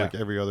everybody, just Yeah. like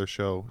every other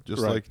show.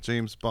 Just Right. like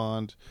James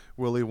Bond,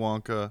 Willy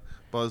Wonka,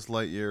 Buzz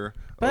Lightyear,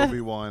 But-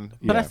 Obi-Wan.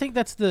 But I Yeah. think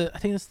that's the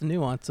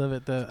nuance of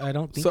it. I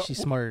don't think So- she's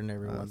smarter than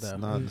everyone That's though.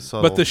 not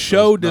subtle. But the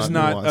show That's does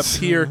not nuanced.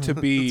 appear to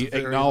be It's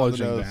very on the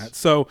acknowledging nose. that.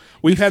 So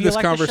we've had feel this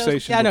like the show's-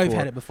 conversation. Yeah, I know before. you've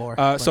had it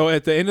before. So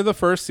at the end of the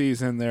first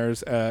season,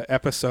 there's an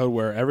episode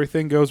where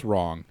everything goes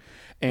wrong,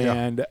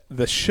 and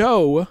the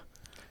show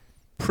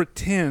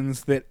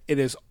pretends that it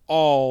is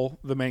all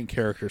the main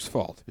character's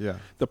fault. Yeah.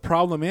 The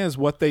problem is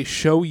what they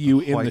show you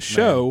in White the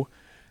show.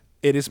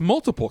 It is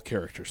multiple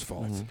characters'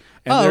 faults,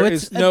 and oh, there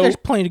it's, is no there's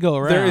plenty to go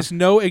around. there is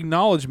no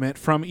acknowledgement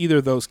from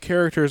either those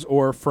characters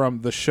or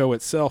from the show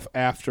itself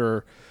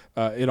after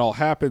it all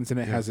happens and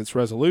it has its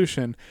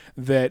resolution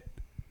that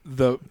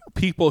the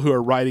people who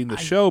are writing the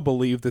show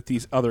believe that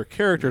these other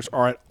characters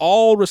are at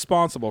all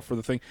responsible for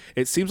the thing.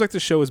 It seems like the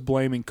show is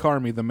blaming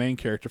Carmi, the main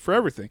character, for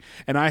everything.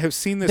 And I have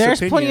seen this There's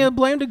opinion. plenty of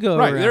blame to go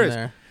Right, around there is.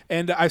 there.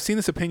 And I've seen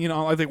this opinion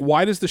on, I think,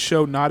 why does the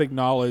show not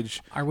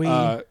acknowledge Are we-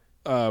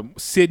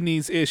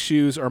 Sydney's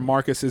issues or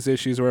Marcus's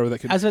issues or whatever that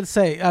could I was about to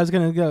say, I was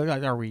gonna go.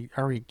 Are we?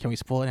 Can we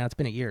spoil it now? It's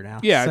been a year now.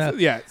 Yeah, So-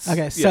 it's-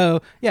 Okay, yeah.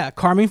 so yeah,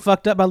 Carmi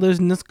fucked up by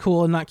losing his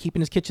cool and not keeping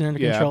his kitchen under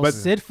Yeah, control. but-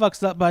 Sid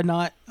fucks up by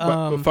not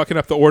but fucking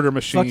up the order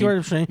machine. fuck the order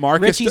machine.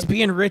 Marcus Richie's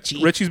being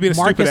Richie. Richie's being a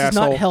Marcus stupid is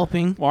asshole. not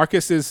helping.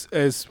 Marcus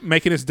is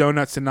making his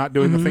donuts and not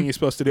doing Mm-hmm. the thing he's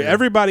supposed to do.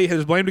 Everybody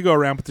has blame to go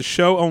around, but the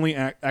show only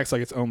acts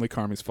like it's only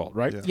Carmi's fault,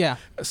 right? Yeah.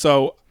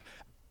 So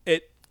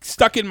it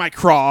stuck in my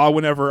craw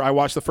whenever I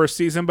watched the first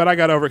season, but I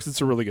got over it because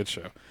it's a really good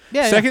show.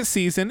 Yeah, Second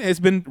season has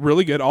been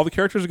really good. All the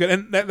characters are good,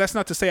 and that's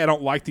not to say I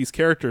don't like these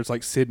characters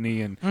like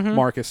Sydney and Mm-hmm.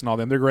 Marcus and all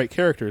them. They're great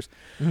characters.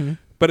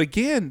 But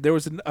again, there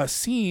was a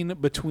scene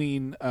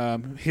between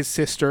his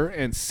sister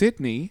and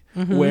Sydney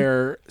Mm-hmm.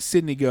 where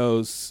Sydney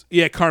goes,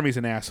 "Yeah, Carmi's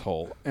an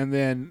asshole," and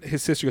then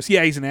his sister goes,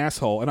 "Yeah, he's an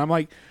asshole," and I'm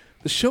like,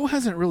 the show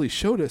hasn't really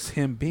showed us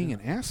him being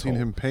an asshole. Seen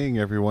him paying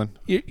everyone.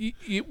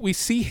 We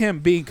see him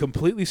being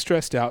completely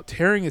stressed out,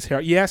 tearing his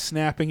hair,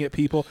 snapping at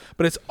people,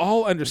 but it's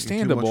all Too much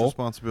understandable.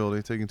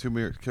 responsibility, taking too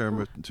many care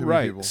of too many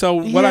Right. people.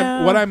 So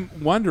Yeah. what I'm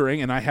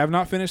wondering, and I have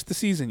not finished the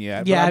season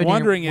yet, Yeah, but I I'm didn't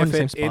wondering hear- we're in if the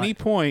same at spot. any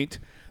point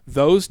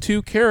those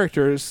two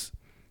characters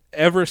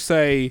ever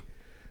say,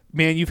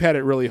 "Man, you've had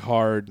it really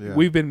hard. Yeah.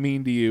 We've been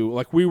mean to you.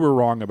 Like, we were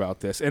wrong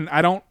about this." And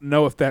I don't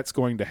know if that's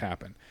going to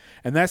happen.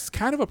 And that's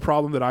kind of a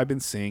problem that I've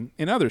been seeing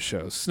in other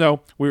shows.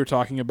 So we were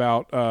talking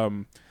about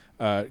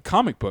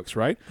comic books,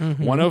 right?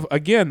 Mm-hmm. One of,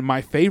 again,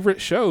 my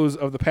favorite shows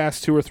of the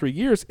past 2 or 3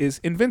 years is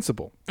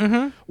Invincible.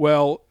 Mm-hmm.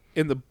 Well,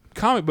 in the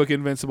comic book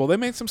Invincible, they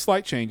made some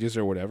slight changes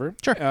or whatever.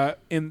 Sure.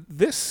 In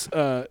this,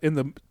 in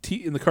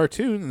the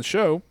cartoon, in the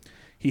show,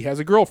 he has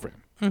a girlfriend.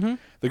 Mm-hmm.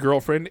 The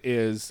girlfriend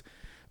is,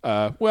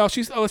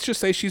 she's let's just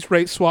say she's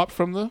race swapped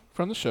from the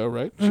show,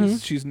 right? Mm-hmm.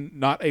 She's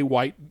not a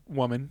white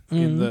woman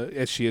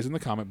as she is in the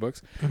comic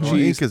books. Oh,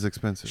 ink is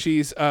expensive.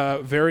 She's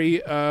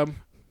very,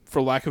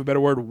 for lack of a better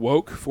word,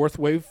 woke fourth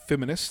wave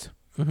feminist,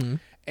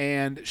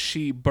 and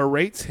she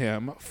berates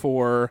him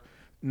for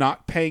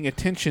not paying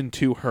attention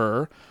to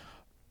her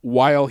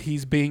while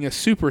he's being a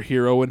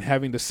superhero and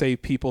having to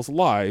save people's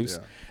lives.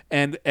 Yeah.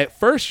 And at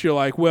first you're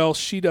like, well,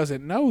 she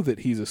doesn't know that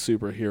he's a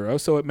superhero,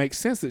 so it makes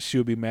sense that she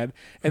would be mad.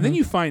 And then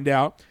you find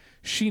out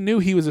she knew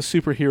he was a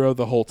superhero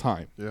the whole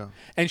time. Yeah.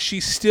 And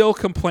she's still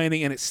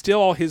complaining, and it's still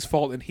all his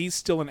fault, and he's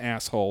still an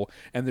asshole.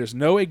 And there's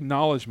no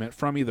acknowledgement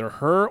from either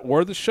her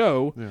or the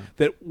show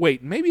that,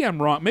 wait, maybe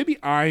I'm wrong. Maybe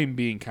I'm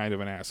being kind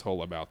of an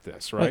asshole about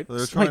this, right?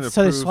 They're trying Wait, to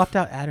so they prove- swapped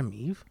out Adam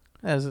Eve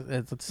as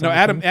No,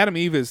 Adam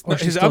Eve is Or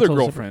she's his still other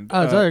totally girlfriend. separate.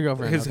 Oh, his other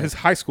girlfriend, His okay. his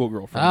high school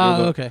girlfriend. Oh, or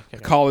the okay,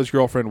 okay. college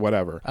girlfriend,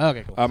 whatever.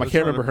 Okay, cool. I So can't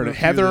trying remember to her name. prove to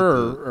you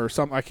Heather that or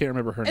something. I can't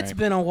remember her It's name.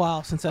 been a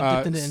while since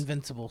I've dipped into s-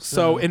 Invincible.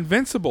 So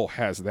Invincible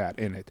has that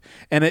in it,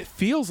 and it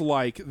feels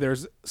like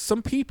there's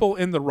some people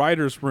in the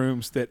writers'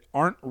 rooms that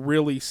aren't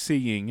really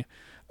seeing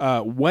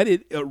what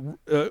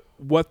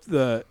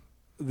the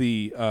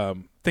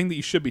thing that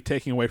you should be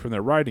taking away from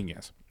their writing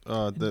is.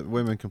 that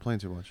women complain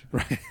too much.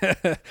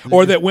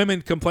 Or that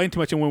women complain too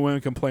much, and when women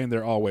complain,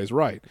 they're always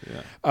right.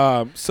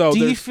 Yeah. So do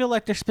you there's- feel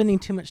like they're spending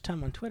too much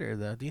time on Twitter,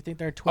 though? Do you think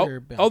their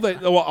Twitter?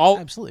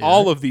 Absolutely,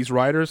 all right? of these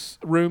writers'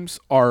 rooms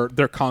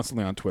they're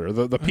constantly on Twitter.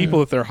 The people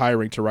that they're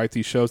hiring to write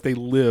these shows, they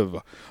live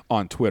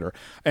on Twitter.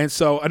 And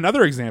so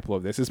another example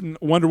of this is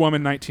Wonder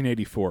Woman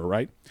 1984,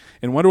 right?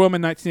 In Wonder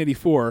Woman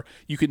 1984,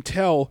 you can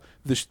tell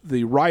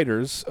the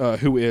writers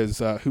who was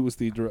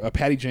the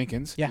Patty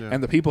Jenkins Yeah.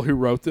 and the people who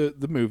wrote the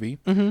movie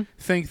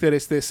think that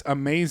it's this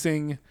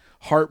amazing,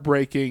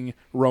 heartbreaking,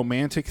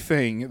 romantic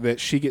thing that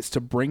she gets to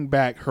bring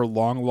back her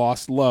long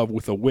lost love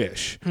with a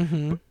wish.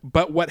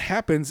 But what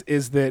happens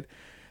is that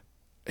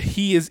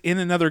he is in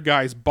another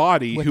guy's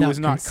body who Without is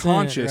not consent,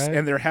 conscious, right?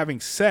 and they're having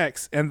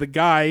sex, and the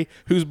guy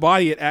whose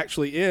body it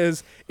actually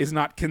is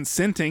not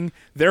consenting.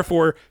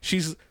 Therefore,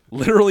 she's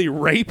literally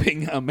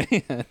raping a man.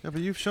 Yeah, but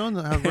you've shown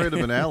how great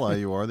of an ally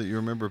you are that you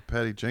remember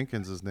Patty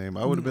Jenkins' name.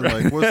 I would have been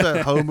like, what's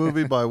that hoe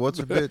movie by what's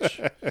her bitch?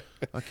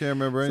 I can't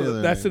remember any of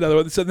that. That's another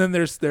one. So then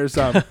there's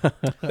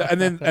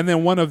and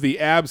then one of the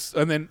abs,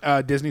 and then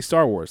Disney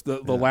Star Wars,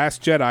 the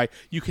Last Jedi.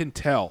 You can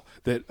tell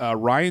that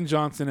Rian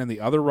Johnson and the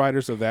other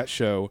writers of that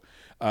show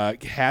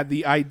had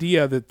the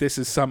idea that this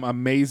is some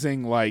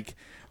amazing like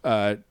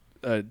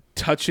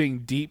touching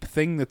deep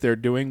thing that they're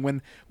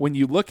doing. When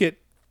you look at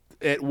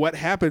what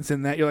happens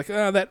in that, you're like,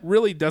 oh, that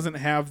really doesn't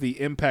have the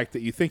impact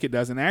that you think it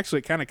does. And actually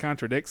it kind of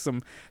contradicts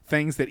some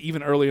things that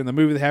even earlier in the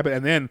movie that happen.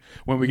 And then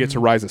when we get to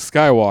Rise of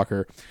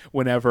Skywalker,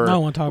 whenever I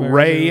want to talk about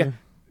Rey Rey.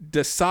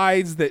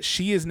 decides that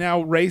she is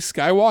now Rey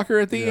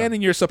Skywalker at the end,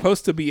 and you're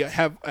supposed to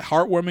have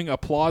heartwarming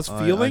applause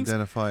feelings. I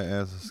identify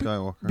as a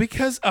Skywalker.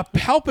 Because a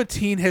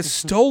Palpatine has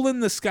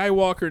stolen the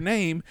Skywalker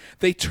name,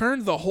 they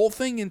turned the whole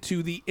thing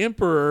into the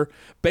Emperor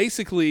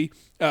basically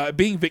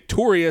being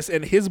victorious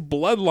and his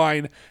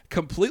bloodline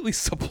completely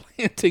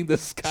supplanting the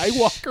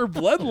Skywalker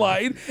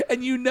bloodline.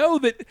 And you know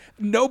that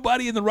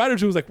nobody in the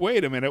writers room was like,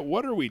 wait a minute,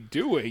 what are we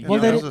doing? Well,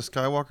 You they know? There's a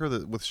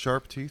Skywalker with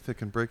sharp teeth that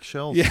can break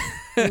shells.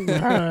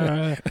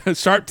 Yeah.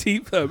 Sharp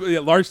teeth,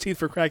 large teeth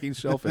for cracking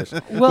shellfish,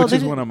 Well, which they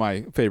is did- one of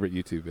my favorite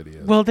YouTube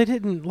videos. Well, they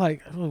didn't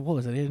like. What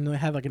was it? They didn't really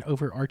have like an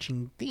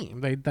overarching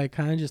theme. They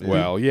kind of just.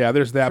 Well, yeah,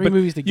 there's that. Three But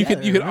movies you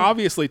can together, right?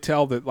 obviously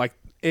tell that like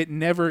it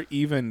never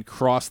even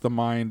crossed the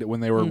mind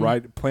when they were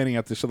planning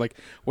out this show. Like,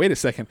 wait a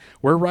second,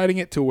 we're writing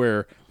it to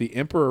where the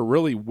Emperor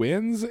really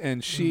wins,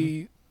 and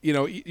she, you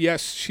know,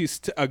 yes, she's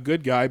a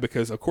good guy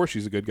because of course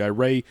she's a good guy.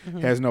 Rey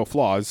has no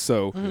flaws,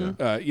 so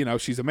you know,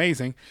 she's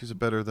amazing. She's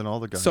better than all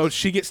the guys. So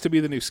she gets to be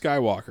the new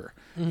Skywalker,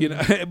 you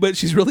know, but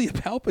she's really a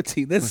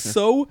Palpatine. That's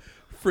so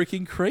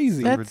freaking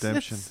crazy.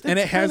 Redemption. And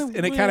it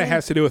kind of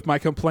has to do with my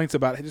complaints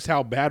about just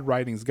how bad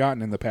writing's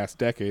gotten in the past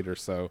decade or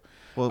so.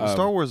 Well,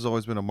 Star Wars has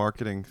always been a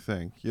marketing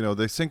thing. You know,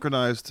 they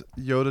synchronized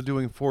Yoda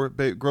doing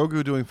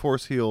Grogu doing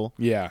Force Heal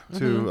Yeah,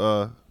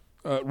 to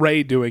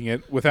Rey doing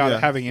it without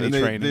having any and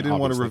they, training. They didn't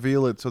want to obviously.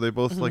 reveal it, so they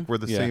both like were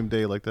the Yeah. same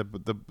day. Like the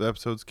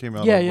episodes came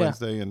out Yeah, on yeah.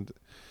 Wednesday, and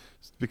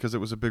because it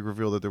was a big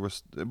reveal that there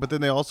was. But then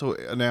they also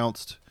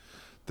announced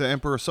the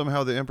Emperor.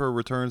 Somehow the Emperor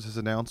Returns. His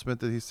announcement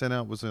that he sent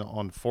out was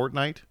on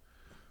Fortnite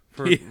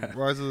for Yeah.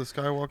 Rise of the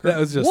Skywalker. That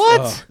was just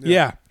What?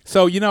 yeah.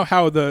 So you know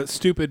how the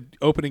stupid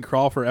opening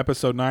crawl for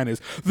Episode 9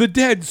 is the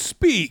dead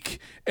speak,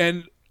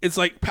 and it's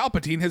like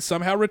Palpatine has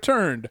somehow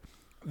returned.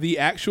 The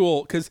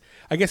actual, because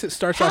I guess it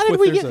starts How off did with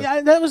we there's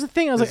get? That was the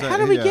thing. I was like, There's how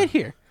a- did we yeah. get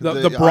here? the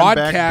I'm back,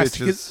 broadcast.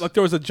 bitches. Like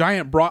there was a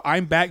giant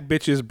 "I'm back,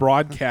 bitches"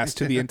 broadcast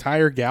to the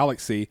entire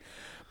galaxy,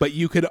 but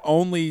you could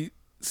only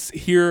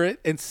hear it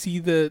and see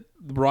the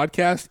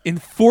broadcast in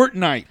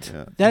Fortnite.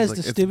 Yeah. That He's is like, the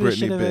 "It's stupidest Britney,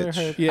 shit I've ever bitch."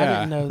 heard. Yeah. I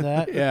didn't know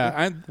that. Yeah,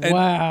 and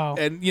Wow.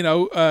 and you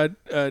know,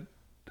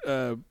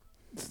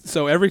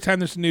 so every time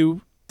there's a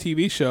new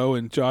TV show,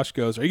 and Josh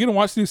goes, "Are you going to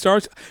watch the new Star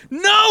Wars?"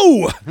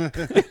 No,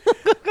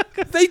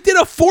 they did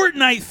a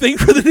Fortnite thing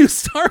for the new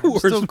Star Wars.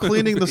 Still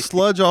cleaning the movie.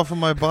 sludge off of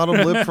my bottom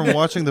lip from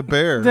watching The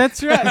Bear.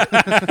 That's right.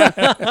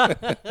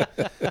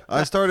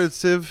 I started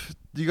Civ.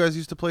 You guys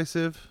used to play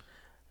Civ?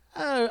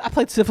 I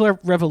played Civ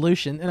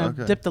Revolution, and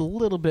Okay. I dipped a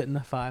little bit in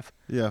the 5.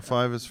 Yeah,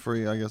 5 is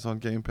free, I guess, on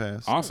Game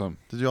Pass. Awesome.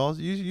 Did you all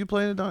you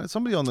play it? Don?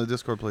 Somebody on the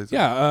Discord plays it.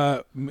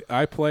 Yeah,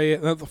 I play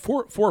the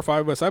four or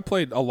five of us. I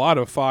played a lot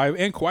of 5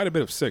 and quite a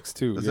bit of 6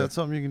 too. Is yeah. that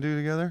something you can do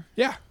together?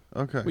 Yeah.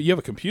 Okay. But you have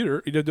a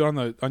computer. You do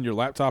it on your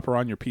laptop or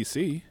on your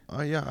PC.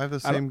 Yeah, I have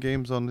the I don't- same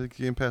games on the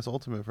Game Pass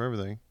Ultimate for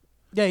everything.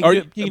 Yeah, you Are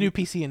can, you- you can do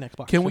PC and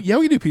Xbox. Can we? Yeah,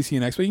 we can do PC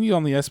and Xbox. You can do it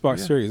on the Xbox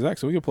Yeah. Series X.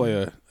 So we can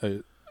play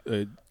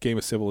a game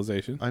of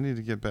Civilization. I need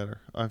to get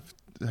better. I've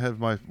had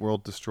my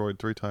world destroyed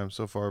 3 times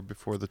so far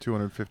before the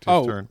 250th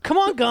Oh. turn. Come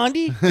on,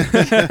 Gandhi.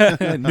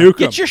 Nuke 'em.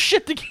 Get your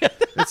shit together.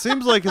 It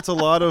seems like it's a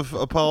lot of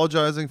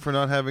apologizing for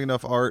not having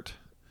enough art.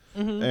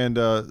 Mm-hmm.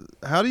 And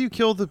how do you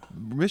kill the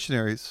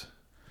missionaries?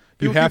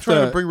 You People have keep trying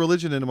to- to bring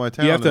religion into my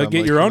town. You have and to I'm get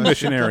like, your own "Can I-"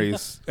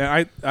 missionaries.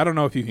 And I don't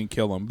know if you can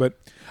kill them, but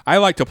I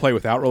like to play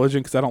without religion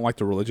because I don't like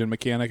the religion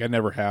mechanic. I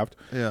never have.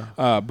 Yeah.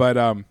 But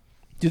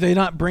Do they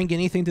not bring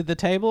anything to the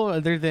table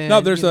other than? no,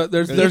 there's you a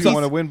there's And there's you a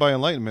want to win by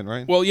enlightenment,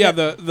 right? well, yeah,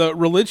 the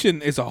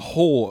religion is a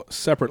whole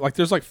separate. Like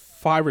there's like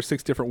 5 or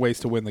 6 different ways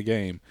to win the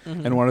game,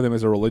 and one of them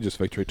is a religious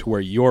victory, to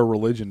where your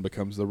religion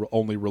becomes the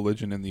only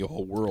religion in the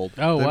whole world.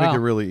 Oh they wow. make it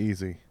really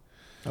easy.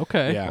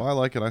 Okay. Yeah. Well, I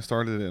like it. I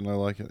started it and I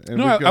like it. And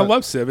No, we've I got-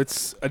 love Civ.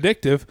 It's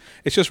addictive.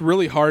 It's just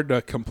really hard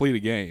to complete a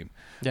game.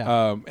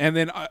 Yeah. And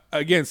then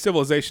again,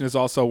 Civilization is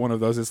also one of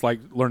those. It's like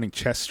learning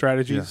chess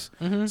strategies.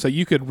 So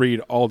you could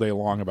read all day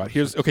long about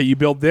okay, you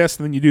build this,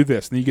 and then you do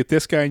this, and then you get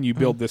this guy, and you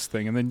build this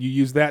thing, and then you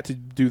use that to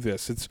do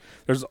this. It's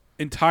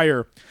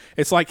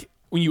like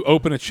when you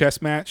open a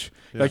chess match,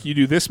 like you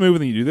do this move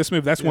and then you do this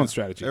move. That's one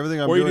strategy.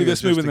 Everything I'm or you doing do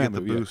is this move just to and get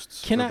that the move.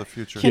 boosts Can for I? the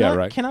future. Can Yeah, I?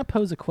 right. Can I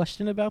pose a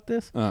question about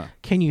this? Yeah.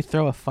 Can you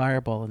throw a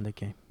fireball in the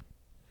game?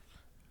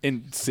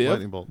 In Civ,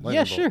 Lightning bolt. Lightning Yeah,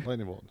 bolt, sure.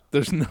 Lightning bolt.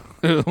 there's no.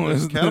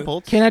 There's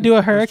catapults. Can I do a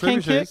There's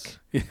hurricane kick?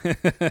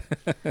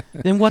 trebuchets.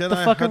 Then what Can the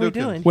I fuck are we Hadouken?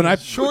 doing? When I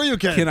Sure you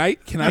can. Can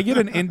I get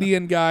an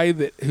Indian guy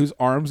whose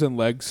arms and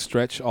legs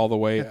stretch all the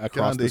way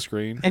across Gandhi. the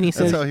screen? And he That's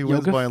says, how he wins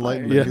 "Yoga by fire."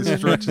 enlightenment. Yeah. He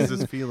stretches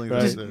his feelings.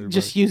 Right. out to everybody.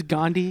 Just use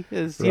Gandhi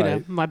as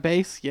Right. my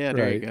base. Yeah,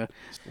 there you Right. go.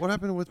 What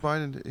happened with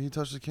Biden? He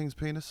touched the king's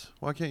penis.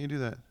 Why can't you do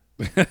that?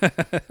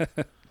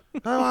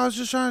 Oh, I was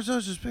just trying to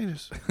touch his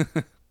penis.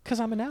 Because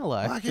I'm an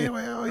ally. Why can't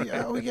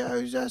we?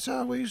 That's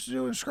how we used to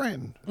do in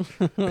Scranton.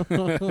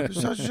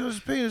 Just touch his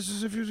penis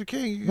as if he was a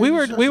king. We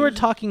were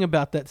talking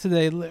about that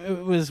today. It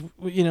was,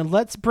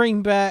 let's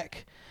bring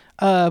back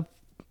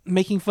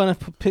making fun of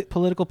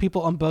political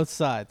people on both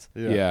sides.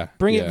 Yeah.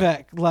 Bring yeah. it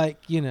back,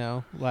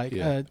 Yeah.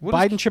 What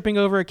Biden tripping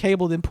over a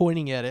cable, then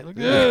pointing at it, like,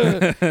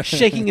 "Ugh,"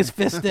 shaking his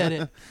fist at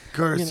it.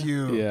 Curse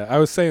you. Yeah, I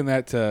was saying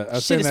that to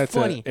Shit is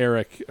funny. to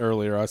Eric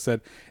earlier. I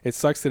said it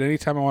sucks that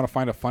anytime I want to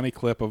find a funny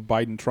clip of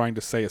Biden trying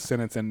to say a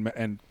sentence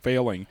and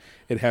failing,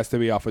 it has to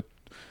be off a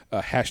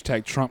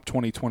hashtag Trump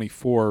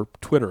 2024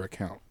 Twitter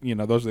account.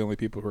 Those are the only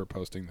people who are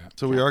posting that.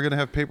 So we are going to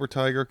have Paper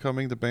Tiger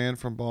coming, the band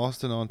from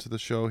Boston, onto the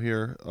show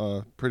here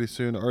pretty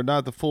soon. Or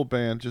not the full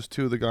band, just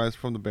two of the guys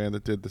from the band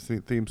that did the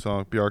theme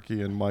song,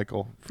 Bjarke and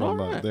Michael. From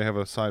Alright. they have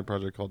a side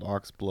project called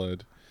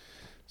Oxblood.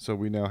 So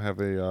we now have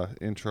a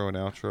intro and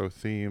outro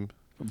theme.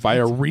 By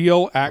a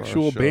real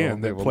actual show. band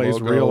We that have a plays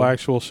logo. real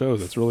actual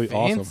shows. That's really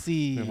awesome.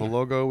 Fancy. We have a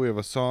logo. We have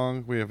a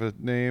song. We have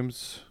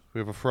names. We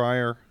have a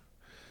friar.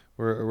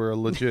 We're a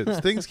legit.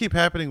 Things keep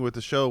happening with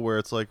the show where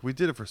it's like we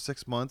did it for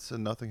 6 months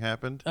and nothing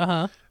happened,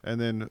 Uh-huh.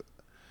 and then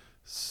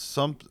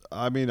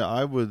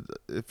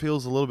it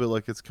feels a little bit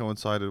like it's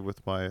coincided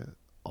with my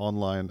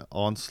online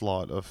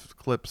onslaught of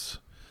clips,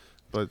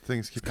 but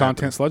things keep Content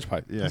happening. sludge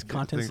pipe. Yeah, It's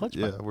content things- sludge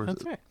Yeah, pipe. we're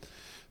That's right.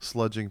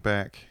 sludging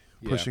back,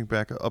 Yeah. pushing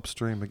back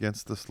upstream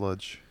against the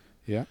sludge.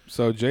 Yeah.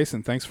 So,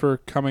 Jason, thanks for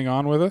coming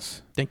on with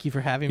us. Thank you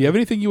for having You me. have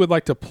anything you would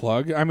like to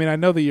plug? I mean, I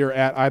know that you're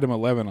at Item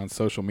 11 on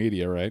social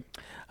media, right?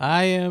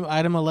 I am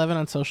Item 11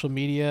 on social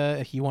media.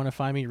 If you want to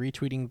find me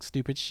retweeting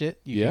stupid shit,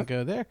 you Yeah. can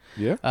go there.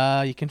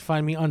 Yeah. You can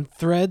find me on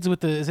Threads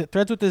is it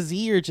Threads with a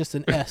Z or just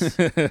an S?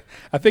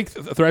 I think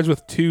Threads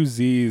with 2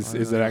 Z's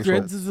is an actual.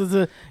 Threads is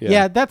a, Yeah.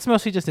 yeah, that's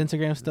mostly just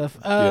Instagram stuff.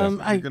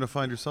 You're I gonna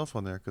find yourself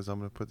on there because I'm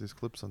gonna put these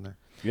clips on there.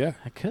 Yeah.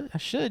 I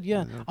should,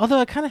 yeah. Although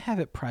I kind of have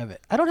it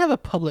private. I don't have a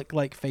public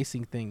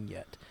facing thing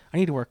yet. I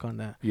need to work on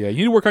that. Yeah. You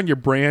need to work on your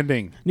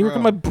branding. I need to work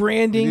on my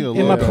branding you need a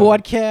and my logo.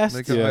 podcast.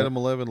 Make an Yeah. Item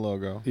 11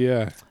 logo.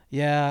 Yeah.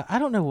 Yeah, I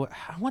don't know what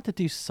I want to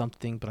do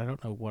something, but I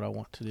don't know what I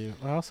want to do.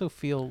 I also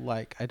feel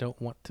like I don't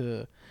want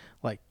to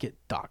get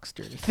doxxed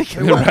or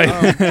anything.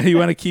 Right. You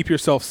want to keep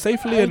yourself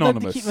safely I'd like to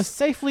anonymous. keep me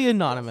safely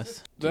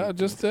anonymous.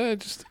 Just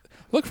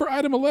look for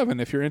Item 11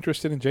 if you're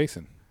interested in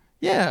Jason.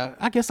 Yeah,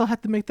 I guess I'll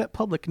have to make that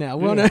public now,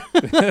 won't I?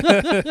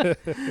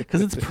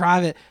 Because it's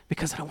private.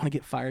 Because I don't want to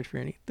get fired for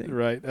anything.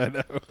 Right. I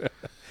know.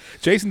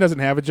 Jason doesn't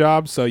have a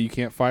job, so you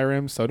can't fire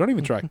him. So don't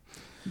even try.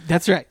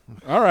 That's right.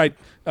 All right.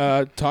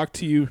 Talk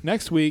to you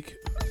next week.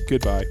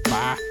 Goodbye.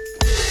 Bye.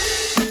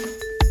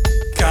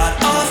 God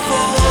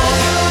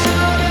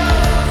awful.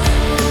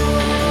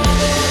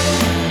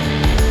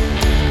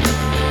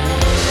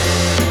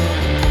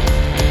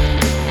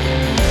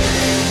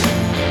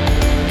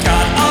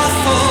 God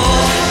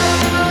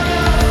awful.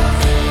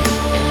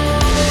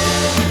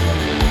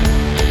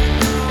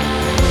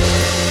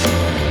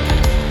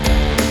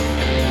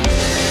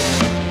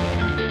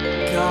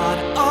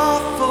 God awful.